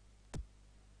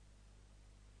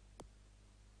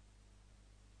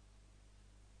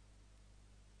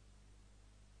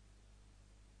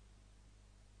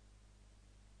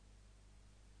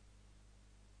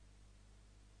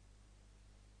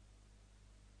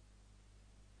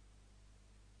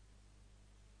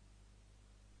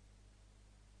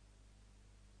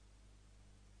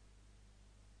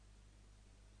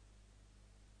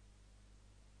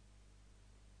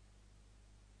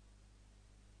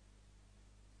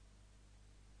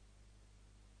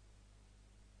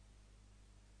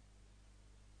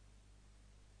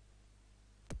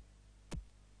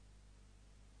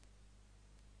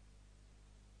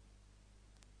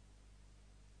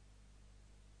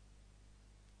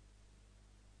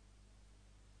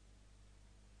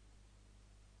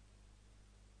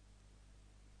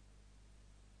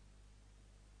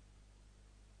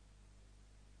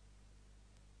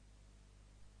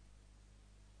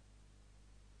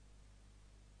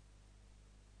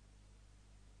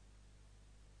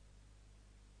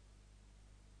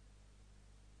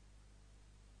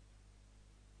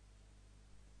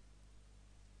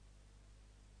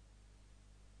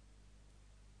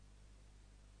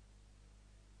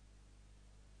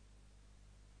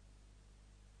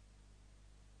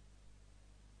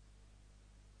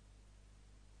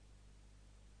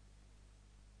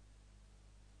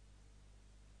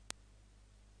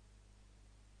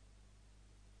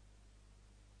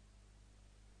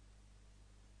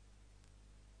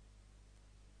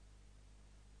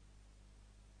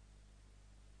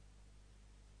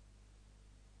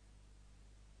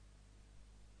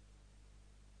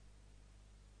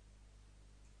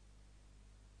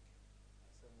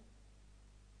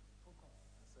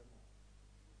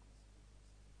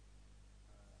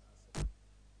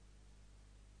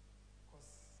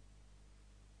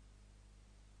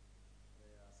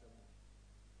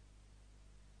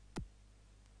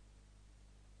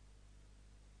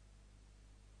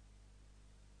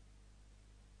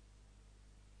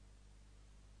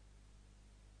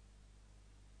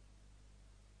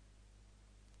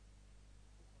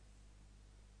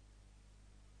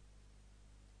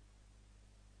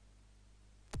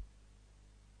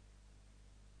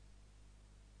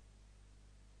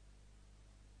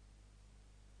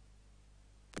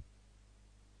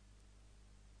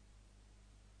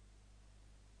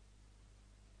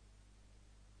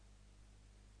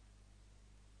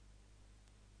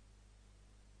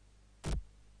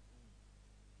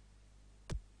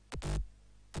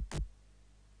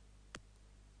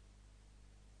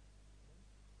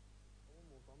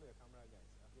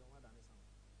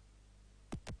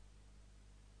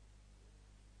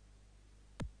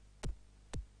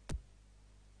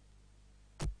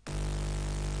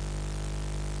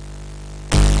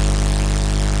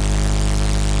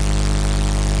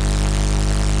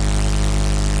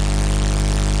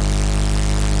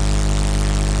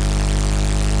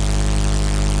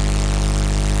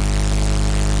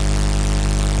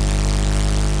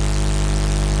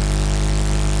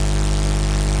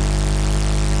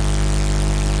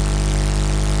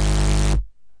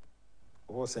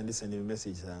 Send a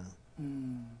message.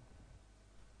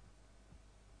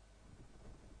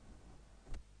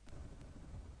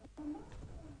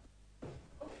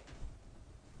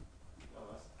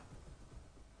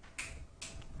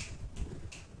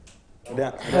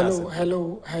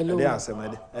 Hello. I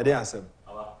answer.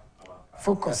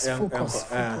 Focus.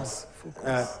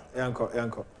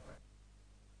 Yanko.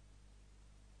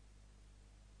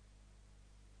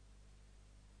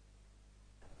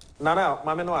 Nana,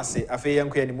 mama no ase afi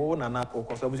yanko animo nana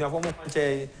okoso abusuafo mo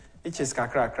panche ichis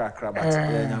kakra but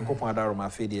Nyankopon adaro ma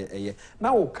afi de eye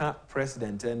na wo ka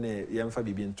president ne yemfa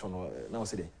bibi nto no na wo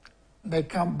se de they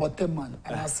come bottom and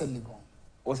aseligon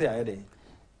wo se aye de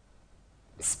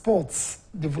sports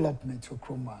development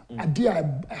okroma ade a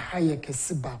higher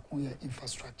kesiba on your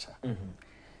infrastructure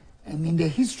and in the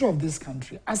history of this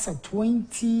country as of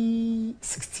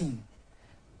 2016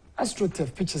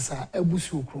 AstroTurf pitches are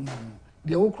ebusu okroma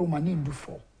the okroma need do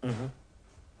for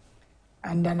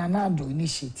and an Anado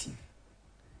initiative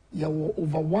there were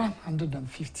over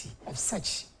 150 of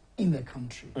such in the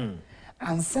country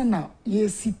and sana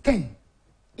yes 10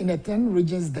 in the 10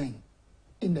 regions then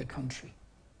in the country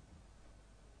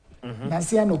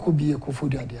Nasia no could be a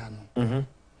akufo-addo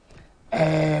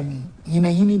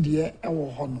hini die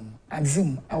ewo honum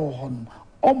axim ewo honum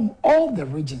all the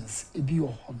regions e be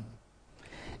your honum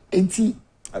enti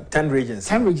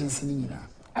 10 regions ni nyina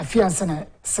afia sana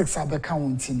 6 abeka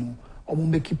wonti no omo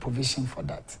make provision for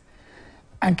that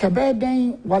and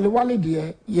kabeden wale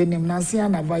de ye nim nansia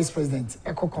na vice president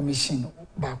eco commission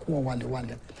back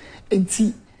wale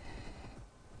enti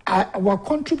our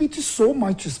contribute so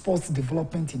much to sports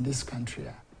development in this country.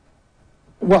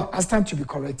 Well, I stand to be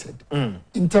corrected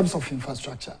in terms of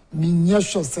infrastructure. Me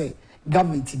sure say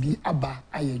government be aba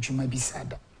aye juma bi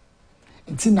sada.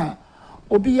 Intina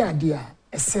obi idea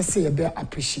assess ye be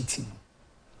appreciating.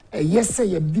 Yes say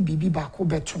ye bibi ba ko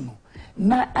beto no.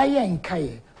 Na aye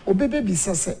nkaye obebe bi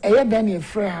say eye dan ye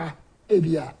frɛ ha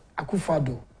ebia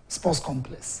akufo-addo sports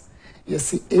complex. Yes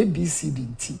say ABCD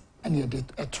nti and ye de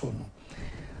etro no.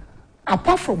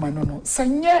 Apart from no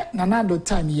sanye nanado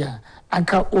time here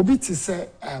anka obi ti say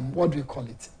what do we call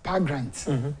it park grant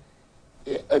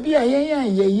ebi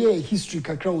ye history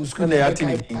kakra o school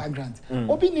park grant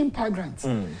obi nim park grant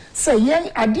say yen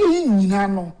ade nyina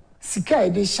no sika e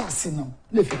de hyase no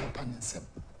le fi papa nsem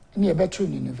ne e better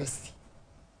university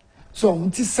so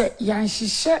unti say yan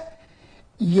hihye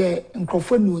ye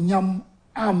nkrofo no nyam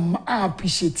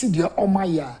appreciate the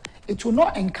omaya. It will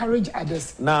not encourage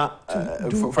others. Now,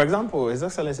 for example, His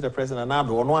Excellency the President, now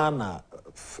the one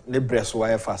ne breast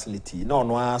wire facility. No,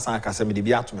 san kasemi di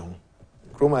biatu me ho.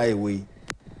 Kroma ewe.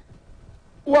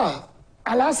 Well,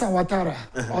 Alasa Watara,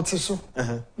 Otiso.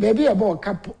 Maybe about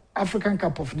African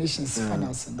Cup of Nations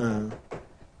financing.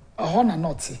 A honor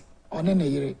not on any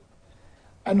year.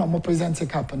 And no more presenting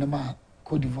cup and ma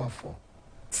Cote d'Ivoire for.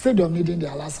 Stadium needing the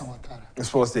Alasa Watara.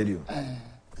 Sports stadium.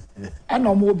 And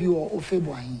no more be or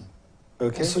February.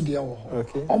 Okay. So dear,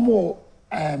 okay. Omo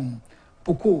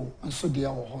Poko and so dear,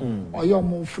 or your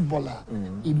more footballer,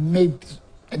 he made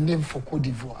a name for Cote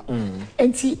d'Ivoire.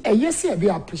 And see, a yes, I be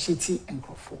appreciated and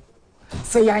crofo.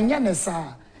 Say,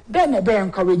 Yanesa, then a bear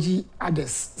encourage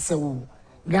others. So,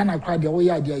 Ghana cried the way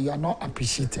idea you are not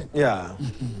appreciated. Yeah,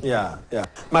 yeah.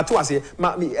 Matuase,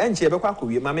 me enche bekwa ko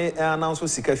wi mame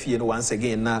announce sika fie no once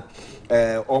again na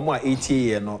omo a 80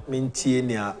 year no mintie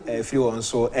nia free on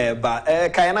so ba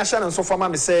kai na hye so fama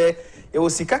me say e wo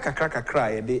sika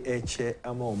kakra ye de eche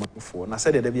ama o manfo na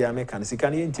say de bia me kan sika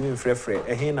ne ntimi mfrefre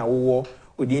ehe na wo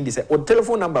odi ndi say o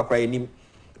telephone number kra enim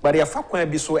but ya fa kwan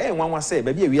bi so nwanwa say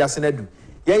ba bia wi ase na du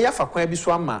ye ya fa kwan bi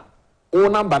so ama o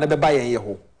number na beba ye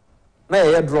ho na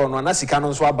ye draw no na sika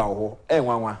no so aba ho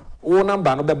nwanwa o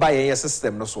number no beba ye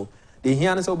system no so the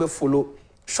here na say we follow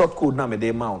short code na me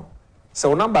dey mount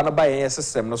so number no ba ye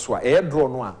system no so e draw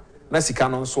no a na sika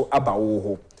no so aba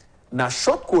ho na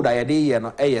short code a ye dey ye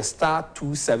no e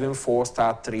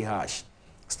 *274*3#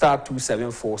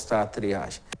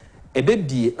 *274*3# e be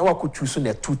bie na wakotu so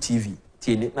na 2 TV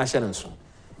tieni na hye nso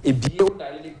e bie o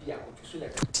dalele bia wakotu so na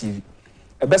 2 TV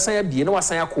e be san ya bie na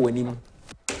wasan akọ anim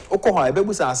okọ e be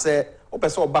busa se o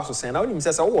pese oba so sen na onim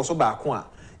se wo so ba ko a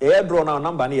e draw na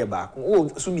number na ye ba ko o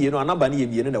so mie no number na ye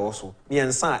mie no na wo so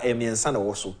miensa miensa na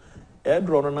wo so e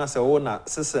draw no na se wo na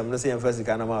system no se emphasize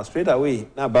kana ma straight away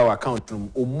na ba account no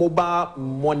o mobile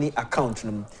money account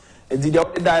no e di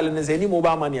dial no se ni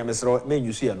mobile money amesro me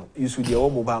use ye no use di o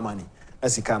mobile money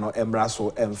asika no emra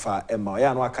so emfa emma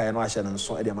ya no aka ye no ahye no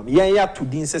so e de ma yen ya to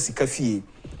din se sika fie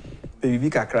bibi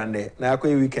kakra nde na akọ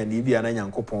weekend ibi ana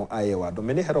nyankopon aye wa do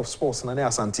many head of sports na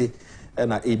Asante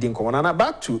na edin komo na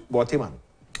back to Boteman.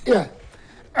 Yeah.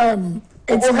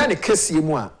 It's had a case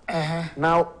mu a.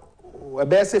 Now we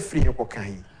be say free ko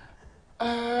kan.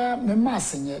 Me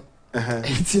masenye.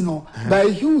 It's by a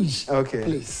huge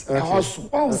place. Also,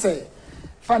 one say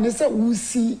fan say we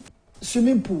see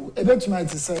swimming pool e betuma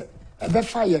to say e be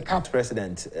fire cap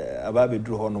president ababe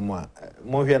dru ho no mu a.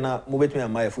 Mo hwe na mo betuma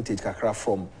ma footage kakra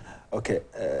from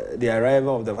the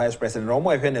arrival of the vice president.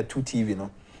 Romo even a 2 TV no.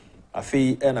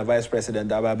 Afi na vice president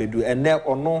ababe do ene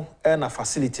ono na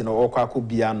facility no okwa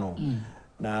bia no.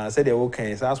 Na said they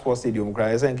okay sports stadium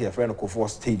cry say nke friend akufo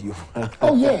stadium.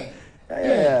 Oh yeah.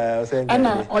 Yeah. And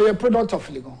or your product of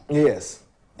Legon. Yes.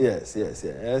 Yes.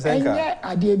 And yeah,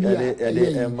 ade bia.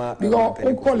 Because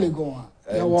okwa Legon.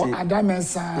 There were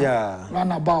Adamensa,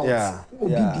 runabout,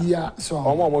 Obibia, so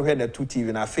on. Omo hwe na 2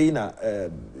 TV na afi na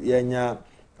yenya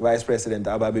vice president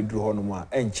ababe dru ho no mu a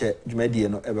enche dwumadie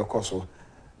no ebekoso.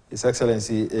 His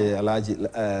Excellency Alhaji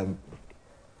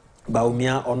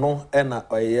Baumia ono na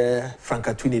oye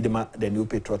Frankatuni dema the New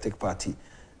Patriotic Party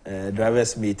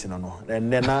drivers meet no then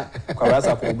na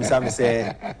kwasa ko bisa me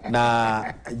say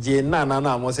na je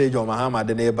na mo say John Mahama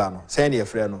de na eba no say na ye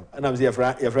frɛ no na me say ye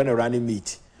frɛ no running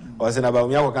meet o say na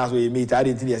Baumia ko kan so ye meet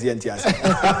ade ntini ye ntiase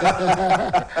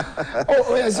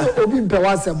yes obi be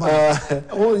wasema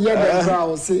o ye the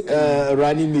crowd say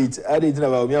running meet ade ntini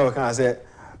Baumia ko kan say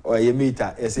o ye meet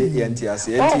a ye say ye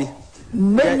ntiase enti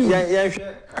many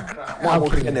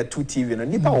okay and a 2 TV no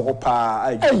nipa wo pa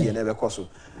agye na be koso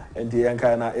and the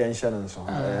yanka na yan so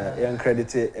yan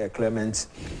credit Clement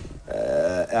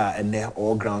and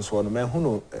all grounds one man who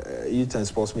know youth and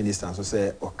sports minister so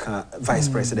say oka vice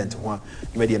president ho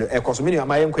media e koso me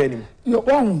ma yan kwanim yo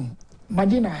one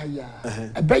madina haya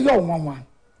e be yo one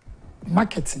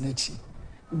marketing echi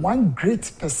one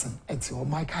great person at your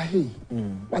Michael Hay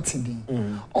what's in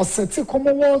the or set a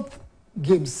Commonwealth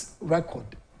Games record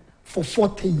for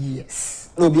 40 years.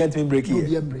 No be ant me break here.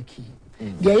 No be break here.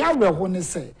 The young one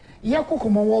say Yako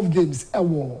Commonwealth Games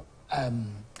war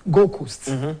Gold Coast.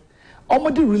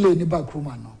 Already relay in the back room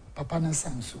no papa na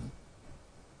Samsung.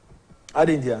 I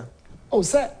didn't hear. Oh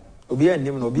sir. Obi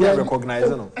anim no be recognize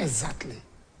no. Exactly.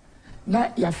 Na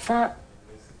ya fa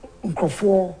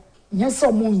nkrofo yes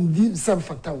someone di self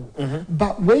fatawo.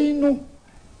 But we know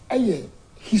a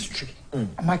history.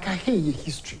 Maka Hay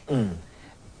history.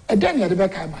 And then you had the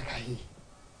back Maka Hay.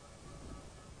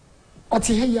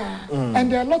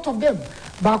 And there are a lot of them.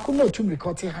 But I to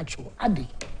record Hacho. Adi.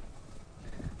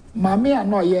 Mammy are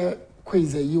not yet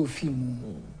crazy you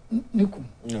film. Niku.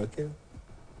 Okay.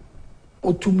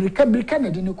 Or to Brika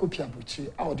and the Nukopia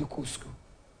Buchi out the coast school.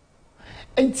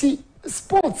 And see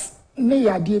sports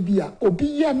near Debia or be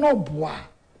ya no bois.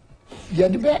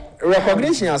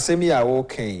 Recognition asemi ya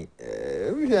okay.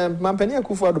 Mampani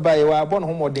akufo-addo ba ye wa born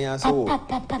home odin so.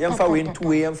 Yemfa we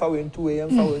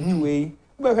ntu we.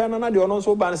 Be hwe na de ono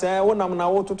so ban say wonam na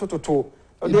wo totototo.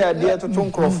 Ode ade toto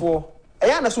nkrofo.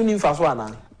 Eya na so ni mfa so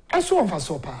ana. Eso mfa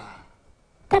so pa.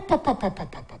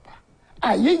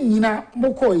 Ah ye nyina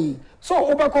mokoi. So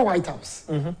obako White House.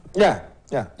 Yeah.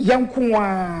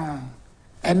 Yankuwa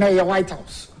ena ye White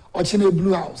House. Ochine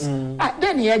Blue House. Ah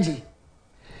then yeji.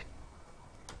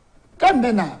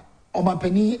 Gambena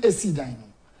Omapeni Esidan.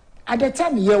 At the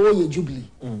time ye Jubilee.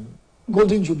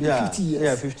 Golden Jubilee 50 years.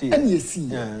 Yeah, 50 years. And you see.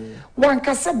 One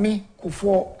kasame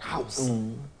Kufo House.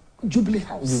 Jubilee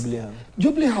House.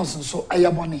 Jubilee House so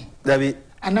Ayabone. David.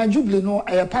 And I Jubilee no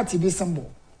a party be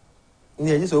symbol.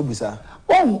 Yeah, just obisa.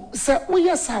 Oh, sir, we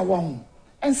yes are one.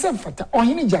 And some fata or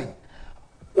hinijan.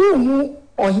 Umu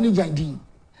or hinijan din.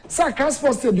 Sir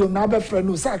Sports Stadium now be friend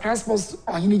no Sir Sports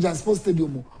or hinijan Sports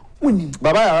Stadium.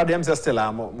 Baba ya dem say still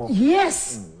am.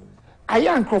 Yes.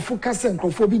 Aya nkrofo kase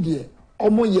nkrofo bi de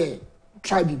omo ye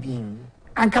tribe bi.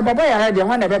 Anka baba ya de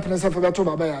wan na be pese for beto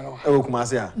baba ya. E wo kuma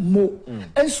se a. Mo.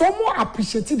 And so mo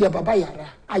appreciate the baba yara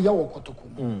aya wo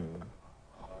kotoko.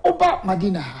 Oba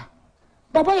Madina ha.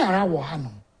 Baba yara wo ha no.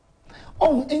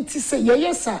 Oh, enti say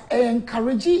yesa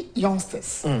encourage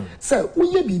youngsters. Say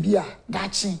uye bibia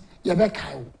dachi ye be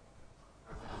kai wo.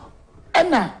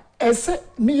 Ena ese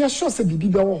me ye sure say bibi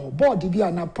be wo ho board bi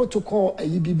na protocol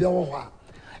ayi bi be wo ho a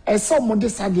ese mo de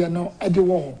sade no e de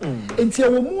wo ho enti e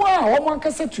wo mu a wo man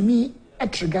kase tumi e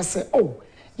trigger say oh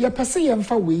ye pese ye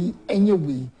mfa we enye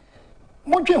we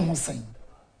mo dwe ho sen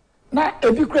na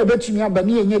ebi kra betumi aba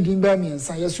ne enye din ba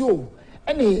miensa ye so oh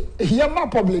ene ye ma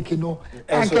public no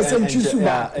an kase nchusu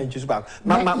ba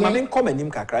ma men come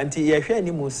nim kakra enti ye hwe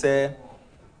ani mu say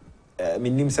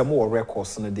minim se mo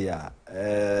records no dey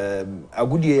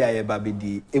agudie ya ye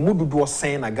babedi emu dodo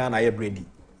sen na Ghana ye ready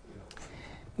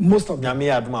most of them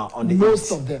on the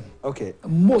most of them okay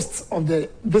most of the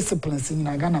disciplines in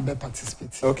Ghana be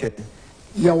participate okay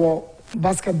yawo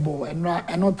basketball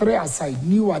and three aside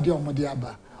new ade omode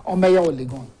aba omeya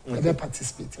Legon be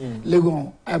participate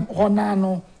Legon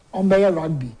honano omeya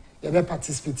rugby ye be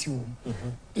participate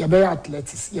ye be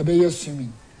athletics ye be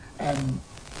swimming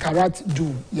karate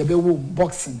do ye be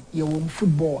boxing ye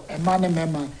football e man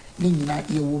mema ni nyina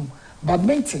ye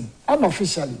badminton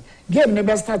unofficially game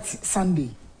never start Sunday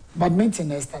badminton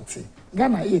never start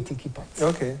Ghana e take part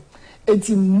okay it's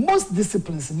in most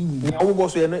disciplines ni nyina wo go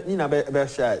so ye ni na be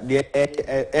sha de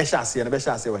e sha se na be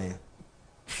sha se wan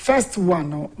first one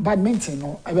no badminton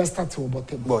no I start to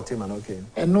bottom okay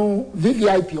and no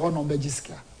VVIP on no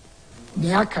bejiska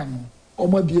ne aka no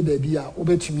omo bie baabi a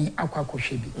obetumi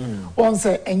akwakohwe bi on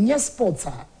say enye sports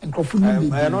a nkrofo ni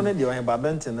bi I no ne de on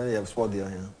badminton na ye sport de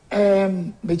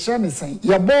on me chere ne say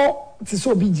yebo ti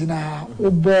so bi gina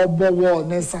obo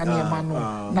ne sane ma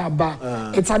no na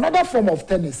ba it's another form of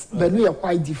tennis but we are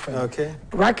quite different okay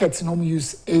rackets no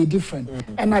use a different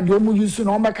and na de omo use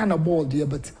no make na ball there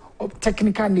but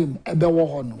technical name ebe wo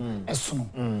ho no eso no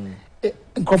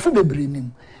nkrofo bebre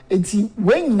nim enti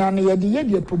when na ye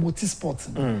de promote sport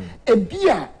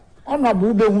ebia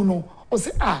honorable be hu no o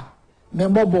say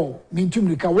member ball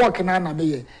mintumrika work na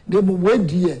me de mo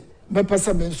wadie me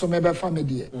pese me nso me be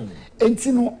family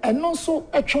enti no eno so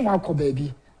etwe akọ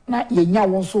baabi na ye nya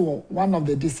won so one of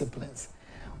the disciplines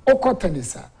oko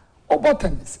tennis Obo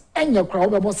tennis. Enya kra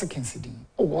obebo Kencity.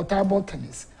 O water ball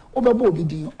tennis. Obebo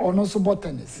obidi or no so ball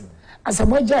tennis. As a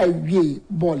moja wie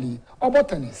volley or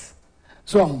tennis.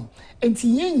 So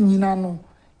enti yen nyina no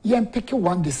yen pick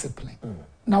one discipline.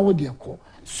 Now what dear call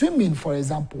swimming, for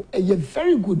example, a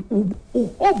very good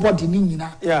whole body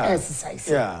nyina exercise.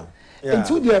 Yeah.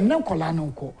 Into the nem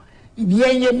kolano ko.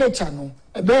 Yen nature no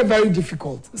very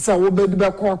difficult. So we be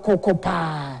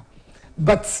pa,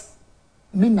 but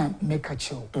mina make a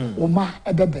chill. Oma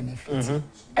ebe benefit.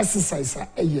 Exercise a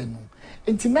no.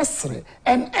 Intimestre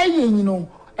and you know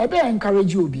ebe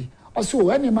encourage you be. Also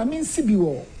any ma mean si bi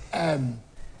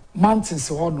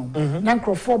mountains or no.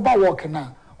 Nankro for ba walk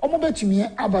na. Omo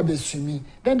betumi aba besumi.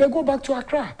 Then they go back to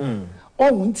Accra.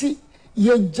 Oh nti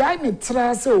ye jane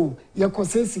trase o ye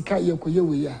kose sika ye koye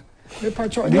we ya. Me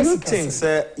pacho do you think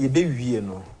say ye be wie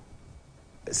no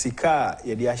sika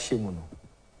ye de ahyemu no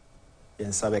ye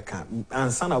nsa be ka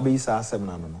ansa na obe isa asem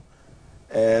na no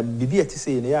bibi eti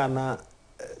say ne ya na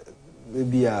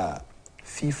maybe a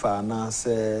FIFA na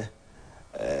say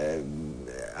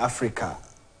Africa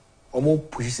omo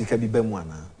push sika bi be mu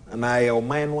ana na ye o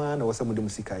man no na wo say mo de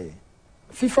sika ye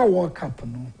FIFA World Cup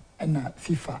no na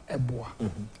FIFA Yeboah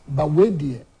but we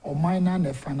dey o man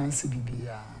na finance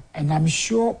bibia and I'm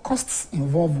sure costs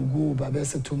involved will go by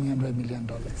 $200 million.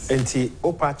 Enti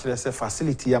opa kire say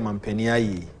facility ya mampani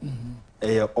ayi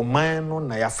o man no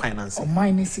na ya finance o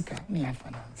man ni sika na ya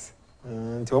finance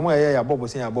nti o mo ya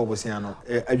bobosia no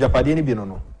adwapade ni bi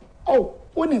no oh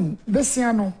onim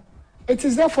besia no it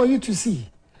is there for you to see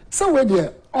so we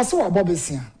there also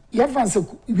abobesia you have say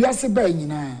wiase ba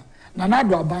nyina na na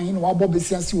do aban no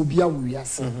abobesia se obi a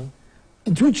wiase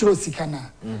itu chiro sika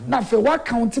na fe wa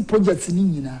county projects ni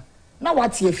nyina na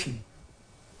what yefi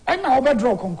and now we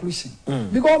draw conclusion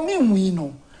because me we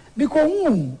know because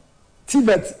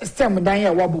Tibet stem dan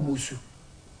ya wabomosu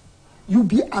you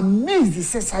be amazed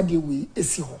say sade we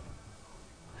esi ho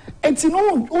enti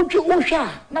no ohwa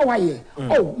na waye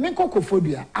oh me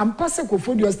kokofodua ampa se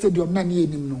kofodua stadium na ne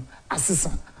enim no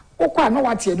asesa okwa na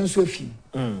watie no so afi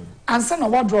ansa na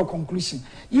wa draw conclusion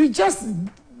you just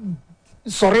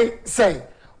sorry say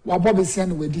wabobesia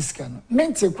no we diska no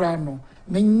mente kra no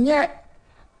menye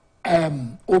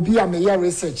obi a me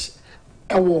research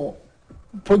ewo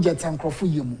project ankrofo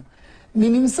yemu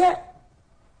minim say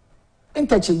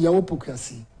interchange yawo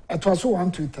pokasi etwaso 1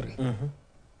 2 3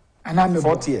 ana me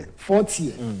 40 year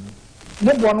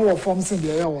ne bo no wo form say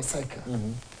dey yawo cycle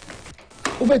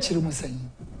obechiri mu say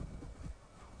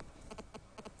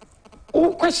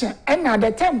o question and at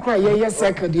the time cry ye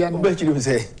cycle dey no obechiri mu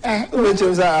say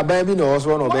aban bi no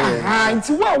so no be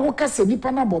nti wo kasa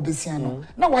nipa na bobesia no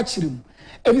na wa chiri mu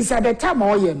ebisa the time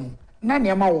o ye no na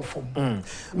niema wo form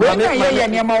we na ye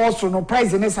niema wo so no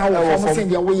price ne sa wo form say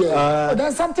dey wo ye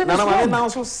there's something na na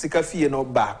so sika fie no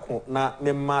baako na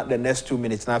memma the next 2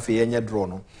 minutes na fe yenye draw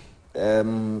no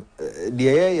the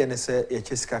ye ne say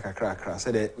ye sika kakra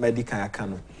say the medical aka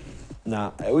no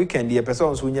na weekend ye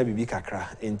person so nya bibi kakra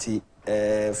enti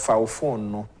fa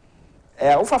phone no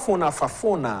ofa phone na fa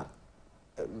phone na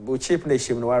bo chip na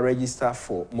shim no wa register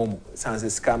for momo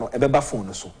sans sika no ebeba phone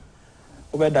no so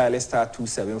over dial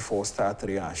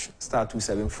 *274*3#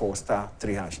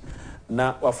 *274*3#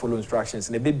 na wa follow instructions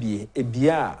na bebie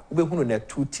ebia obehunu na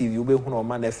 2 TV obehunu o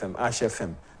Man FM Ash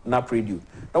FM na radio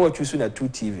na wa choose na 2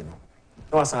 TV no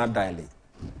na wa san dial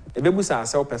ebebusa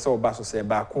asa o pese oba so se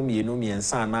ba kom ye no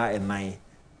miensa na enan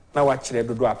na wa kire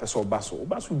dodo a pese oba so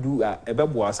du a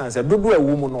ebeboa san se dodo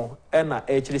ewu mu no e na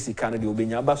e kire sika no de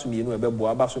obenya abaso mienu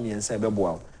ebeboa abaso miensa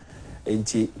ebeboa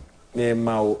enti me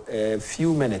ma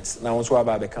few minutes na won so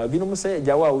aba be kan bi no say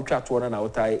jawa a wotwa to na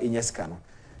wotai enyesika no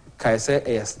kai say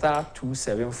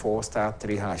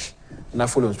 *274*3# na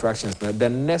follow instructions na the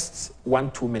next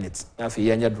 1-2 minutes na fe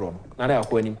yenye draw na na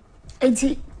akọ anim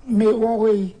enti me wo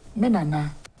we me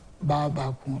nana ba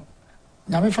ku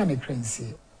nyame fa ne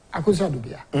krensi akosado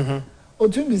bia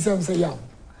otu bi say ya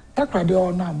takrade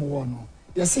o na mo wo no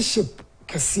yesi ship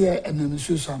kese enanu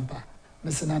so ampa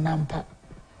me se na nampa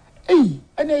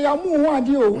ene ya mu ho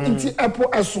ade o nti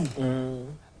epo eson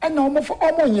ena omo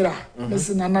nyira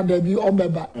mesi nana da bi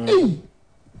obeba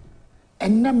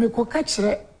enna me ko ka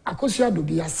kire akosua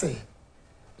bi ase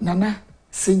nana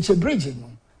senche bridge no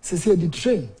se di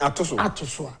train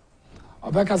atoso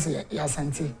obeka se ya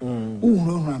Asante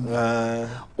uhuru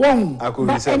won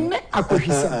akohisa enne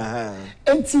akohisa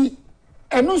enti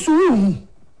eno so uhu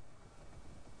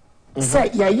say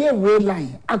ya ye way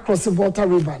line across the Volta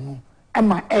River no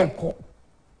ama airport.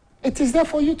 It is there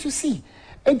for you to see.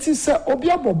 It is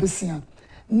obiabo besia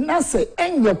na se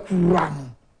enye kura no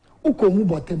ukomu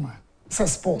botema se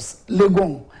sports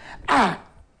legon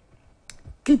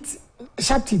kit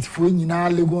sharp it for nyina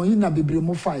Legon ina bebre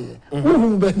mo fire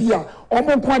wo ba bia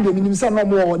omo kwa de minim se no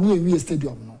mo ne ewie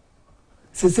stadium no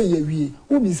se ye wie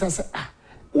wo mi sa se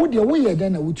wo de wo ye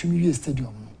den na wo tumi wie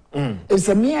stadium no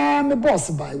ese me a me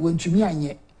boss by wo tumi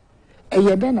anye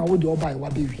eye den na wo de obai wa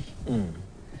be wi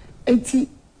enti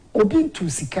obi ntu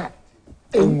sika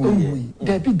enwi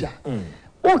da bida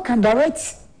wo can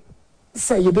direct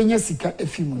say ye benya sika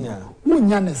efimu wo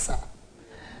nya ne sa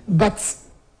but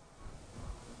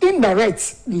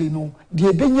indirectly no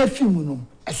the benya fimu no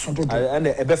esodo and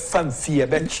e be fan fee e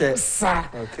be che sa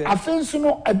afenso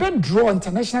no e be draw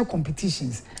international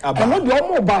competitions and no the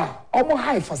omo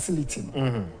high facility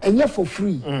no enye for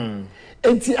free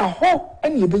enti aho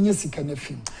and ye benya sika na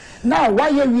fimu now why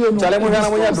you no chale mo hwana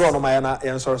mo ya draw no ma na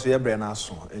yen source ye bre na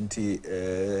so enti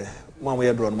mo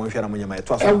ya draw no mo hwana mo nyama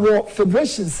to aso ewo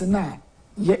federations na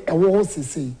ye ewo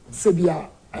se bia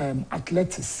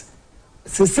athletics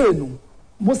se no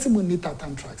most need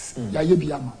tracks ya ye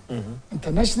bia ma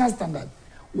international standard.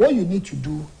 What you need to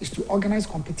do is to organize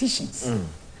competitions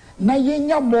na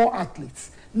yenya more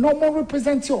athletes no more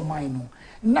represent your mind no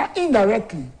na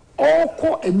indirectly all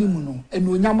ko enimu no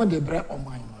eno nyamo de bre o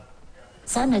mind no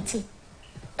sanete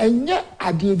enye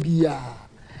ade bia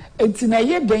enti na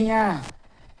ye den a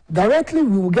directly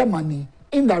we will get money,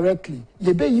 indirectly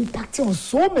you be impacting on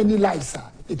so many lives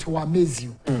it will amaze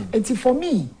you. Enti for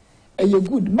me you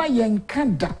good my yen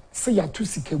kanda say ya tu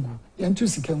sikegu yen tu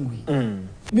sikengui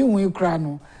me won kra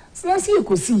no so na see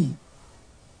ekosi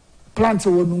plant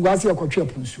wo nungwa see ekotwe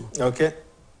punsu okay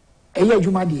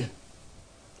adwuma de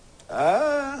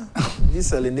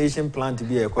desalination plant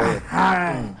be ekwoye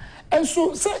and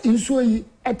so say insuo yi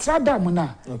etrada mo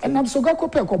na enam so ga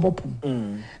kope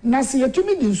ekobopum na se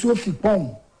yetumi di insuo fi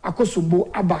pon akosombo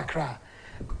abakra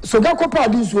so ga kope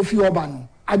adi insuo fi oba no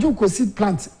aju kosi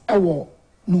plant ewo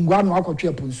nungwa no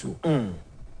akotwe punsu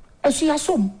eso ya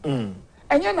som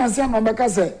enya na se no beka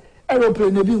se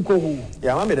aeroplane na bi nko ho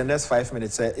yeah ma me the next 5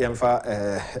 minutes yemfa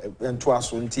ento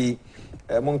aso nti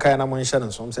monkai na monhye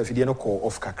no so se fidie no call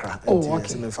off kakra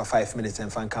nti me for 5 minutes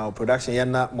and fan can production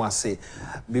yen na mo ase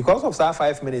because of that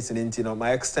 5 minutes nti no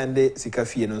my extended sika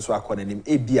fie no so akọ nanim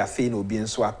e bia fe na obi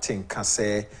nso atenka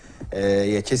se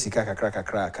ye chesika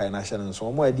kakra kai na hye no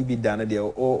so mo adi bi da na de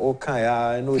o kan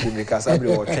ya no de me kasa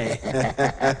bre o twen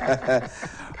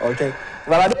okay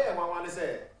but ade mo wan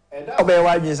say enda obe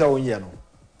wa dwin se onye no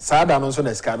sada no so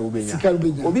na sika no obenya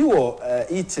obi wo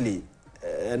Italy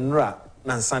nra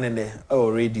na nsane ne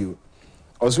o radio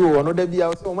oso wo no da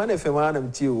bia so man FM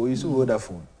anam tie o isu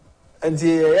Vodafone anti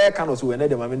e ka no so we na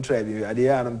de ma men try bi ade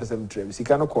ya anam pesem try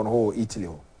sika no kon ho Italy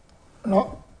ho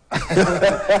no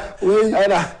we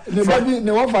era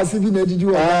ne wa fasi bi na didi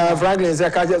wo Franklin say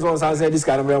ka just one san say this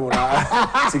kind of me na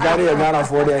sika ne ya na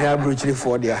for there ya brochiri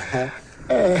for there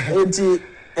anti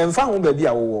emfa ho ba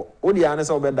bia wo wo de ya na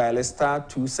say we dial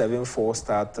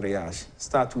 *274*3#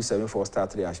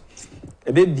 *274*3#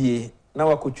 ebe bie na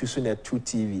wakotu so na 2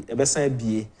 TV ebe san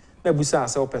bie na busa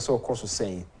ase opese okoso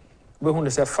sen ube hu ne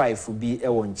se 5 bi e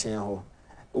wo nchen ho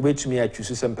obetumi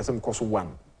atwusu se mpese mkoso 1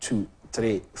 2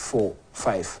 3 4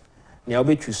 5 ne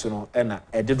obetwusu no e na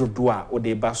ededodo a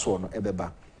ode ba so no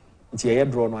ebeba nti ye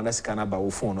draw no ana sika na ba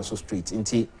wo phone no so straight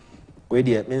nti we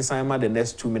dey mensan ma the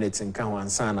next 2 minutes nka ho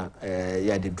ansana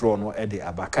ya de draw no e de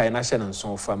abaka na hye no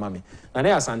so fa ma me na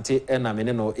ne Asante e na me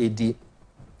ne no edi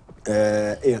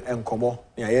enkomo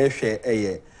ya yehwe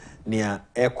eye nia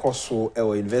ekoso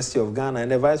ewo University of Ghana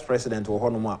and the vice president wo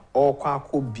hono ma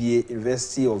okwa bie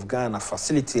University of Ghana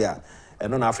facility a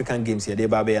no African Games ye de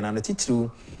ba be na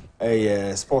titru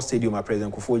sports stadium a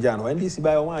president akufo-addo no NDC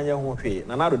ba yo anya ho hwe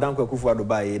na nado danko akufo-addo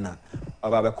ba ye na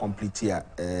aba be complete a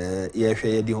yehwe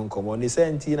ye di ho nkomo ni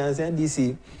senti na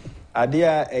NDC ade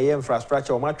a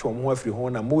infrastructure o matwo mo afiri ho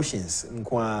na motions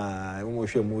nkwa mo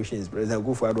hwe motions president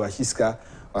akufo-addo ashiska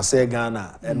wase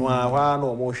Ghana eno ahwa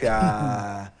no mo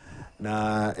hwa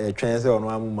na twense ono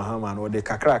amu mahama no de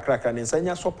kakra ne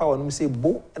nsanya so power no se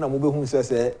bo na mo behu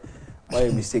se why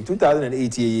mistake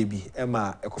 2008 ye bi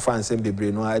ema ekofa nsem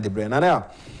bebre no de bre na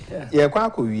ye kwa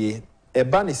akowie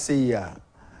eba ne se ya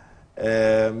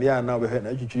ya na obehwe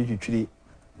na twitwiri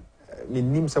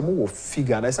minnim se mo wo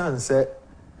figure na sanse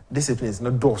disciplines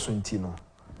no doso ntino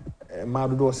ma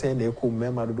do sen na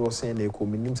ekom ma do sen na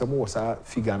ekom nim se mo wo sa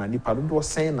figure na nipa do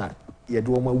sen na ye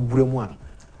do ma wuremu a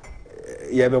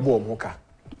ye bebo mo ka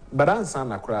badansa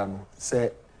na kra no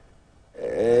se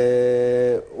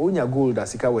onya gold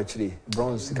asika wachire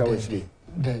bronze sika wachire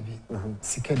David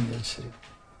sika ni wachire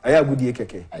aya gudie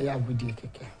keke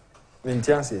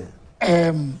mentiase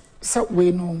so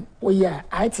we no we ya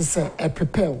I to say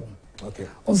prepare Okay.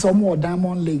 Also more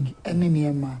Diamond League and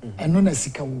niema and no na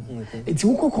sika wo. Eti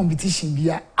wo competition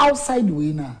bia outside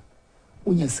we na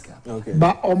unya sika. Okay.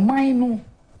 But on mine no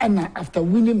and after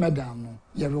winning medal no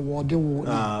you reward wo.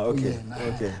 Okay.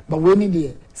 Okay. But we need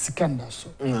the sika so.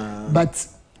 But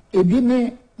ebi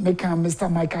ne make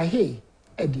Mr. Michael Hay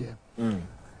edie.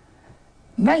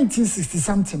 1960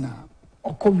 something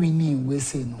or winning we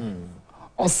say no.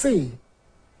 Or say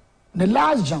the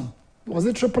last jump was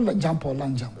it triple jump or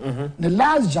long jump? The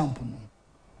last jump no.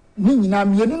 Ni nyina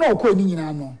me no ko ni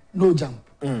nyina no jump.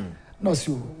 No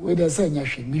so we dey say nya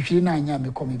hwe me hwiri na anya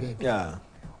me come baby. Yeah.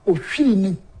 O hwiri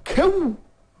ni kewu.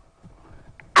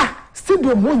 Still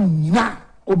do mo nyina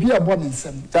obi abo ne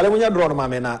nsem. Tale munya draw no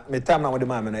mame na me time na wo de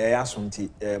mame na e Asante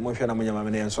mo hwe na munya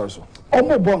mame na en soro so. O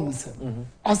mo bon nsem.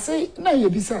 I say na ye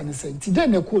bisa ne say ti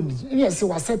den na code ni say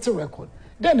wa set record.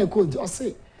 Then the code I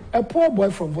say a poor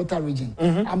boy from Volta region.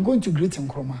 I'm going to greet him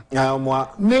Kroma.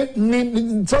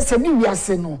 Just a new year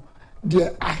say no.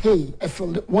 Dear hey, I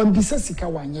feel one bisasika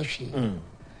one yeshi.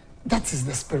 That is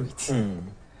the spirit.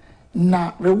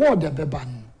 Na reward the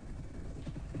beban.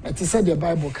 It is said the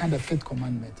Bible kind of fifth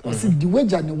commandment. Or see the way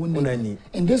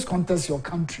in this context your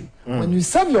country. When you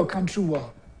serve your country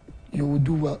well, you will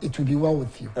do well. It will be well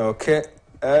with you. Okay.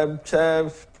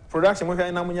 Production mo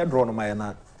hwe na munya draw no my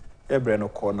na. Ebre no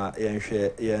corner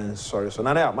yen sorry so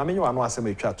na na mame nwa no asem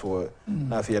atwa to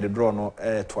na afia de draw no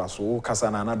to aso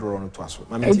kasa na draw no to aso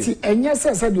mame ti enye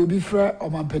se de obi fra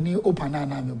omampani open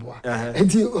na meboa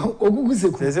enti ogugu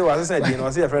seku se wa se di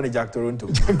no se friend Jack Toronto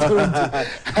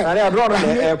na na draw no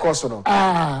e course no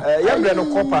ebre no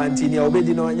copper anti ni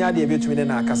obedi no nya de betumi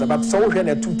na kasa but so wo hwe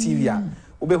na 2 TV a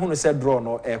obehunu se draw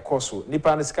no e course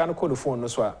nipa no sika no call phone no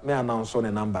so a me announce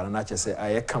ne number na che se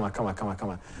aye kama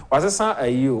wasesa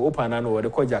ayo open na no we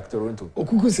call Jack Toronto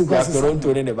okuku seku Jack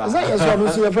Toronto ne ba say so no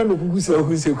so friend okuku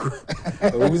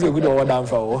seku do wo dan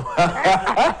fa wo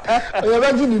oya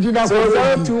ba ji ni di na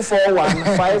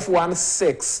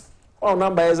 02415116 our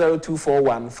number is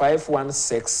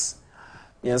 02415116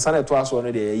 yensa na to aso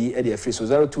no de yi e de free so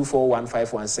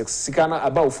 02415116 sika na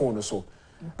about phone so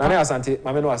na na Asante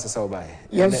mame no asesa obae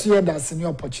yes share that senior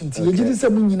opportunity ye gidi se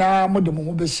mu nyina mo de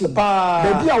mo be she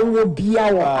baby a wo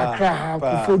bia wo Accra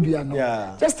akufo-addo no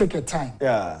just take a time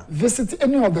visit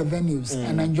any of the venues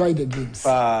and enjoy the games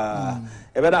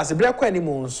e be da se bre kwa ni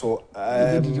mu nso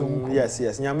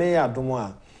yes nyame adomo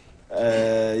a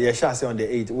ye sha say on the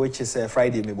 8th which is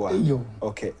Friday me boa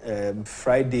okay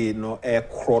Friday no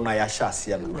krona ya sha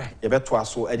say no ye beto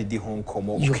aso edidi hon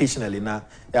komo occasionally na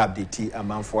ya update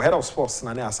amount for head of sports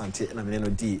na Asante na me no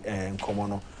di komo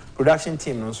no production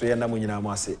team no so ye na munyina mo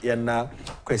ase ye na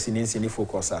kwesi ni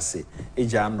focus ase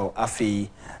eja no afei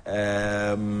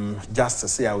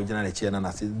justice ya ojina na chie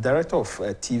na director of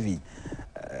TV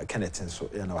Kenneth so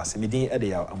ye na wase midin ede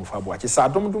ya amufa bo achi sa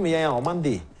dom ye ya on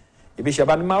Monday ebi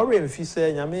shaba ni ma remfi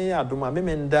se nyame adoma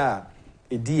memenda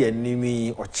edi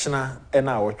animi ochina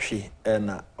na otwe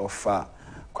na ofa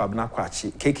kwabna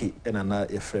kwachi keke na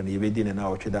ye friend ye bedi na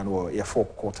otwe dan wo ye four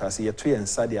quarters ye to ye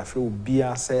nsa de afre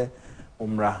obia se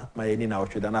umra ma ye ni na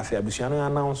otwe dan afre abusuano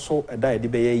announce eda edi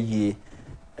be ye yie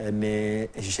ne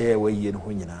ehihye ye wa yie no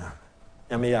ho nyina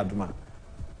nyame adoma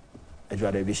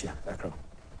adwada ebi hia akra